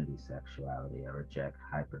masculinity sexuality. I reject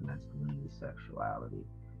hypermasculinity sexuality.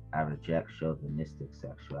 I reject chauvinistic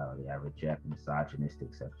sexuality. I reject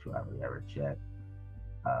misogynistic sexuality. I reject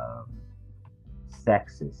um,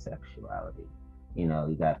 sexist sexuality. You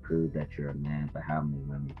got to prove that you're a man, but how many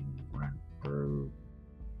women can you run through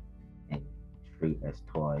and treat as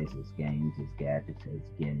toys, as games, as gadgets, as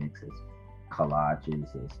gimmicks, as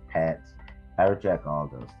collages, as pets? I reject all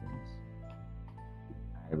those things.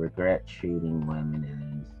 I regret treating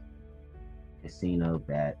women as casino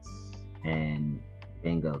bets and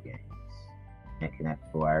bingo games and Connect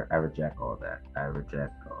Four. I reject all that. I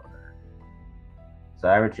reject all that. So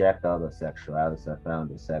I reject all the sexuality. So I found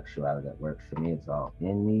the sexuality that works for me. It's all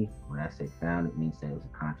in me. When I say found, it means that it was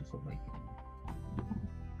a conscious awakening.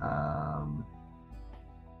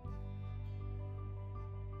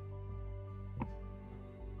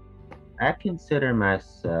 I consider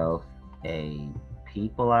myself a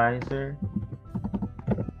peopleizer,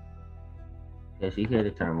 because you hear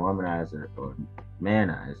the term womanizer or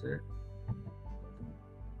manizer.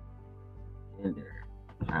 Gender,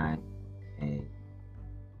 I'm a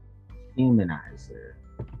humanizer,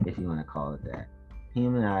 if you want to call it that.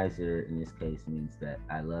 Humanizer in this case means that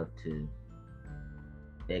I love to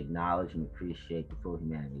acknowledge and appreciate the full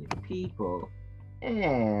humanity of people,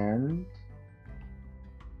 and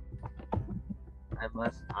I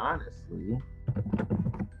must honestly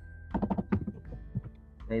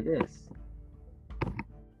say this.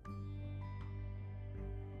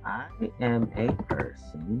 I am a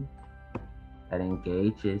person that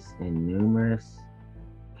engages in numerous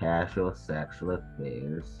casual sexual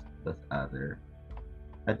affairs with other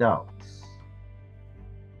adults.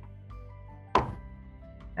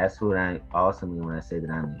 That's what I also mean when I say that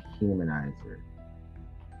I'm a humanizer,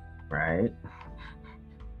 right?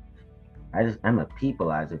 I'm a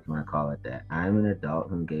peopleizer, if you want to call it that. I'm an adult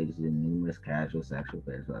who engages in numerous casual sexual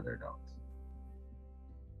affairs with other adults.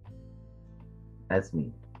 That's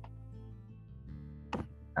me.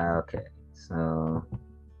 Okay, so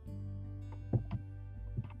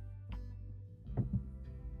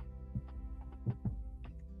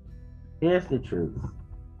here's the truth.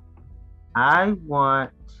 I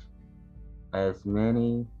want as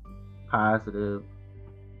many positive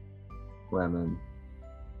women,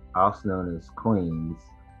 also known as queens,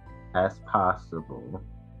 as possible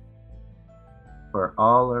for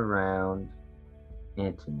all around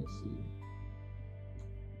intimacy.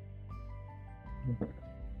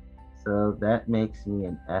 So that makes me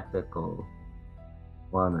an ethical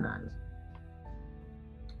womanizer.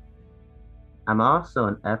 I'm also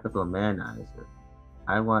an ethical manizer.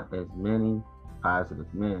 I want as many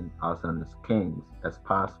positive men, also known as kings, as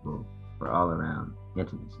possible for all around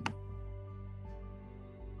intimacy.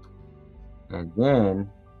 And then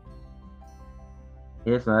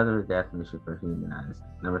here's another definition for humanizer.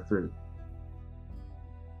 Number 3.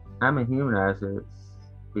 I'm a humanizer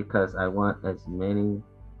because I want as many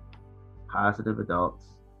positive adults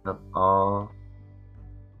of all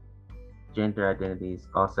gender identities,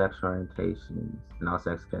 all sexual orientations, and all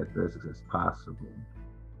sex characteristics as possible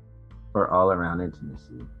for all around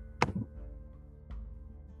intimacy.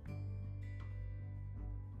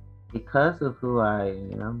 Because of who I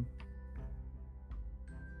am,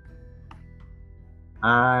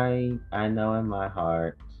 I know in my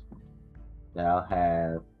heart that I'll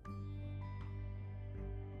have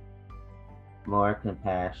more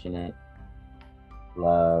compassionate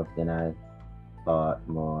love than I thought,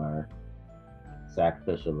 more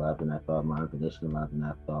sacrificial love than I thought, more unconditional love than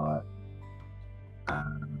I thought,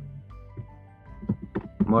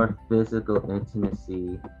 more physical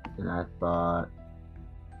intimacy than I thought,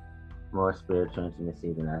 more spiritual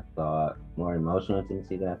intimacy than I thought, more emotional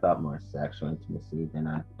intimacy than I thought, more sexual intimacy than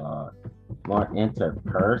I thought, more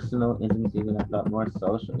interpersonal intimacy than I thought, more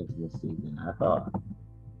social intimacy than I thought,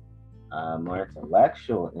 more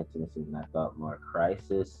intellectual intimacy than I thought, more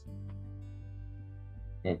crisis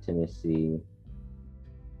intimacy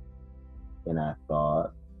than I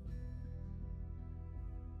thought.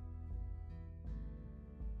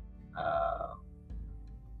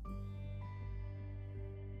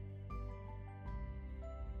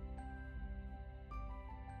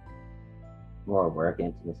 More work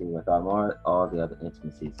intimacy than I thought, more all the other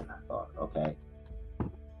intimacies than I thought, okay?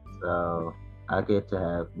 So I get to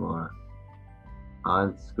have more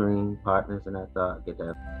on-screen partners than I thought. I get to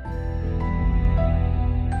have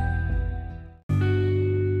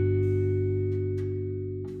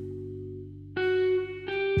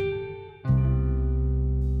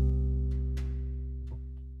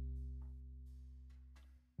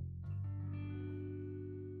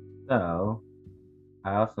So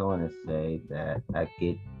I also want to say that I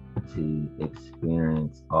get to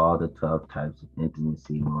experience all the 12 types of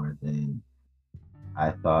intimacy more than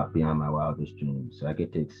I thought beyond my wildest dreams. So I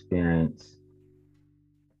get to experience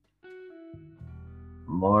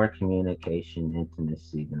more communication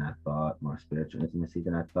intimacy than I thought, more spiritual intimacy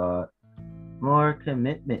than I thought, more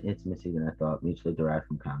commitment intimacy than I thought, mutually derived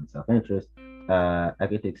from common self-interest. I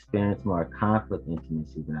get to experience more conflict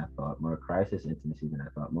intimacy than I thought, more crisis intimacy than I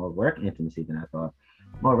thought, more work intimacy than I thought,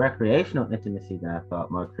 more recreational intimacy than I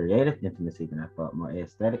thought, more creative intimacy than I thought, more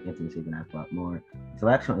aesthetic intimacy than I thought, more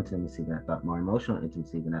intellectual intimacy than I thought, more emotional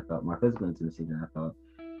intimacy than I thought, more physical intimacy than I thought,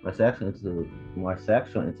 more sexual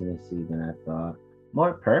intimacy than I thought,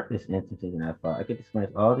 more purpose intimacy than I thought. I get to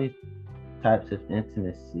experience all these types of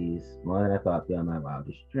intimacies more than I thought beyond my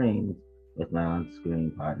wildest dreams with my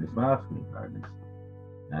on-screen partners, my off-screen partners.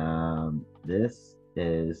 This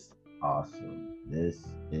is awesome. This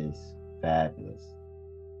is fabulous.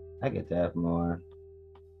 I get to have more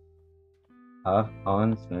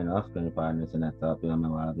off-screen partners than I thought beyond my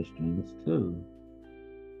wildest dreams too.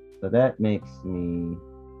 So that makes me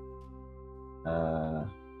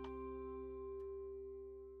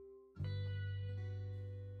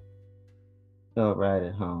feel right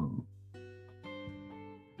at home.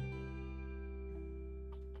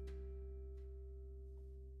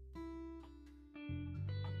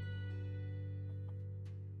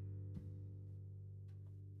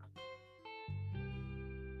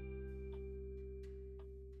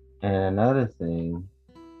 And another thing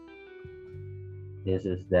is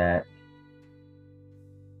that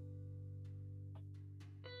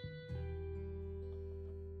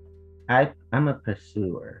I'm a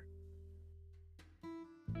pursuer,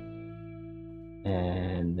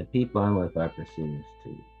 and the people I'm with are pursuers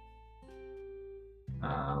too.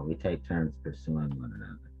 We take turns pursuing one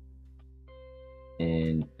another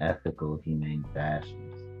in ethical, humane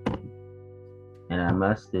fashions. And I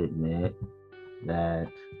must admit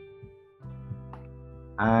that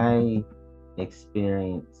I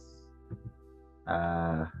experience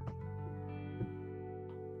I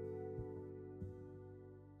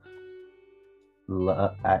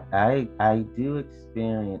do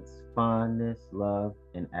experience fondness, love,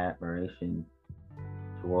 and admiration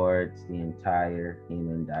towards the entire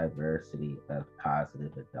human diversity of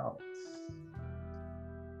positive adults.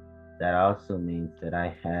 That also means that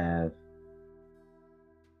I have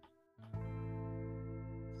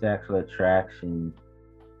sexual attraction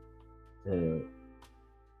to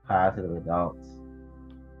positive adults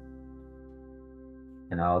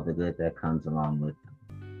and all the good that comes along with them.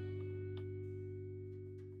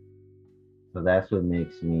 So that's what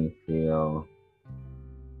makes me feel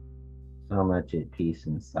so much at peace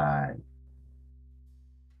inside.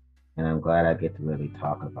 And I'm glad I get to really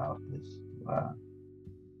talk about this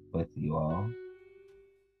with you all.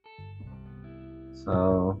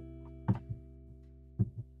 So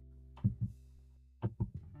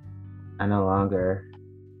I no longer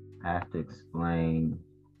have to explain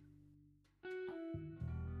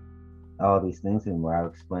all these things anymore. I'll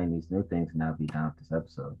explain these new things and I'll be done with this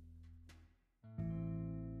episode.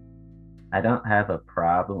 I don't have a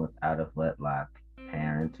problem with out of wedlock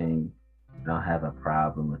parenting. I don't have a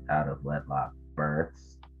problem with out of wedlock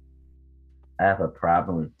births. I have a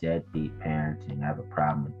problem with deadbeat parenting. I have a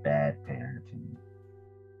problem with bad parenting.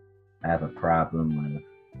 I have a problem with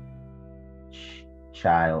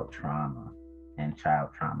child trauma and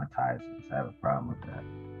child traumatizers. I have a problem with that.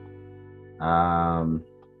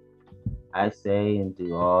 I say and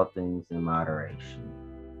do all things in moderation,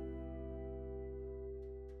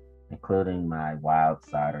 including my wild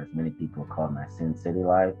side, or as many people call my Sin City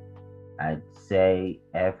life. I say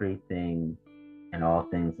everything and all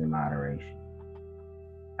things in moderation.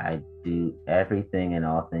 I do everything and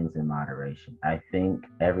all things in moderation. I think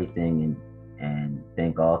everything and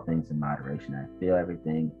think all things in moderation. I feel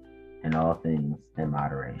everything and all things in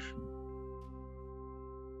moderation.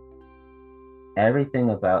 Everything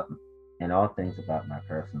about and all things about my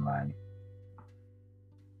personal life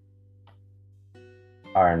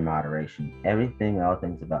are in moderation. Everything and all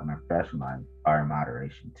things about my professional life are in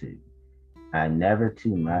moderation too. I'm never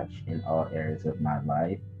too much in all areas of my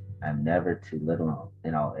life. I'm never too little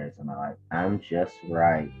in all areas of my life. I'm just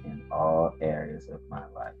right in all areas of my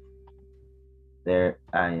life.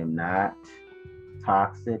 I am not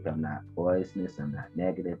toxic. I'm not poisonous. I'm not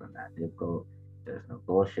negative. I'm not difficult. There's no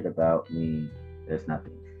bullshit about me. There's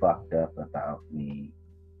nothing fucked up about me.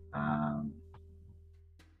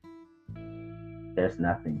 There's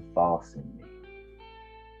nothing false in me.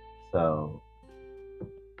 So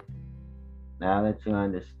now that you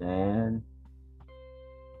understand,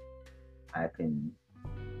 I can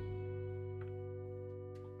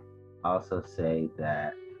also say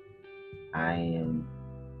that I am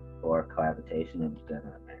for cohabitation and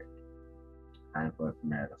together in marriage. I'm for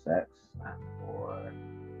premarital sex. I'm for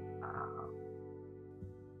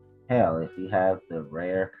hell, if you have the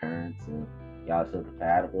rare occurrence of y'all so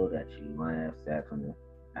compatible that you want to have sex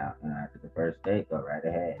after the first date, go right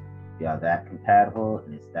ahead. If y'all that compatible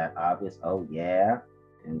and it's that obvious, oh yeah,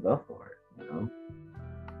 then go for it.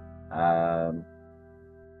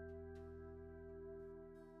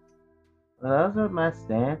 Those are my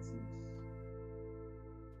stances.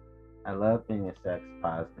 I love being a sex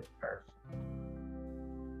positive person.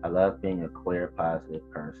 I love being a queer positive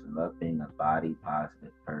person. I love being a body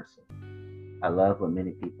positive person. I love what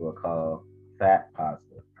many people call fat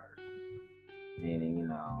positive person. Meaning,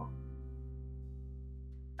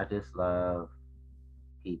 I just love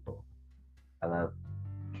people. I love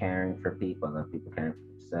caring for people. I love people caring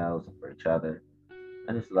for themselves and for each other.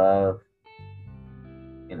 I just love,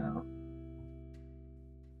 you know,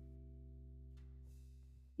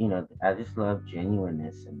 I just love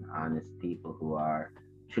genuineness and honest people who are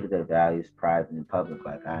true to their values, private and in public,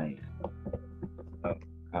 like I am.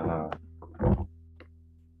 Uh,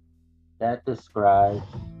 that describes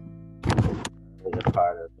a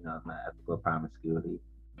part of my ethical promiscuity.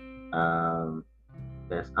 Um,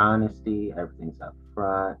 there's honesty. Everything's up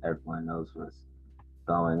front. Everyone knows what's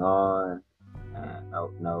going on, and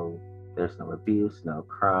there's no abuse, no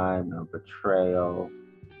crime, no betrayal,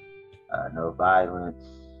 no violence,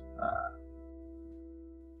 uh,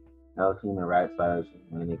 no human rights violation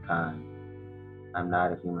of any kind. I'm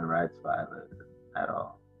not a human rights violator at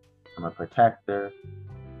all. I'm a protector.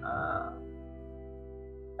 Uh,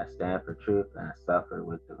 I stand for truth and I suffer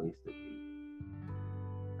with the least of these.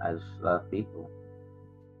 I just love people.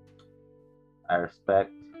 I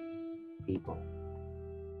respect people.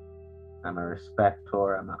 I'm a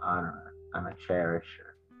respector. I'm an honorer. I'm a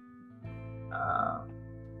cherisher. Um,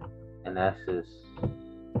 and that's just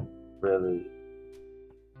really,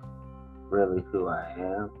 really who I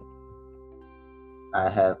am. I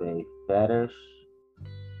have a fetish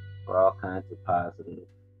for all kinds of positive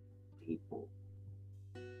people,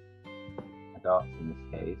 adults in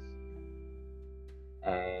this case,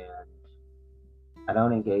 and I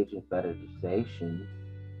don't engage in fetishization,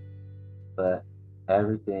 but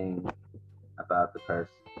everything about the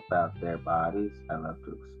person, about their bodies, I love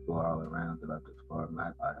to explore all around. I love to explore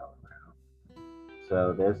my body all around.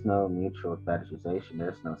 So there's no mutual fetishization.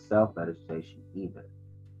 There's no self fetishization either.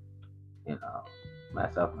 You know,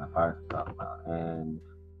 myself and my partner talk about, and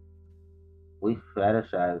we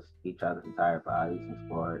fetishize each other's entire bodies,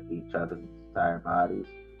 explore each other's entire bodies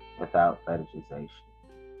without fetishization.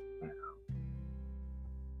 You know,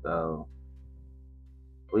 so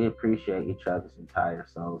we appreciate each other's entire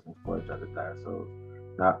souls and explore each other's entire souls.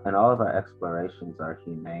 Now, and all of our explorations are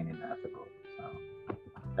humane and ethical. So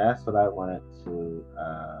that's what I wanted to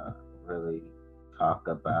really talk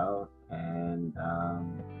about. And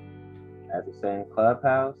as we say in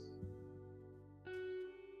Clubhouse,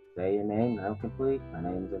 say your name. I'm complete. My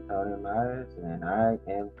name is Antonio Myers, and I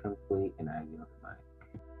am complete.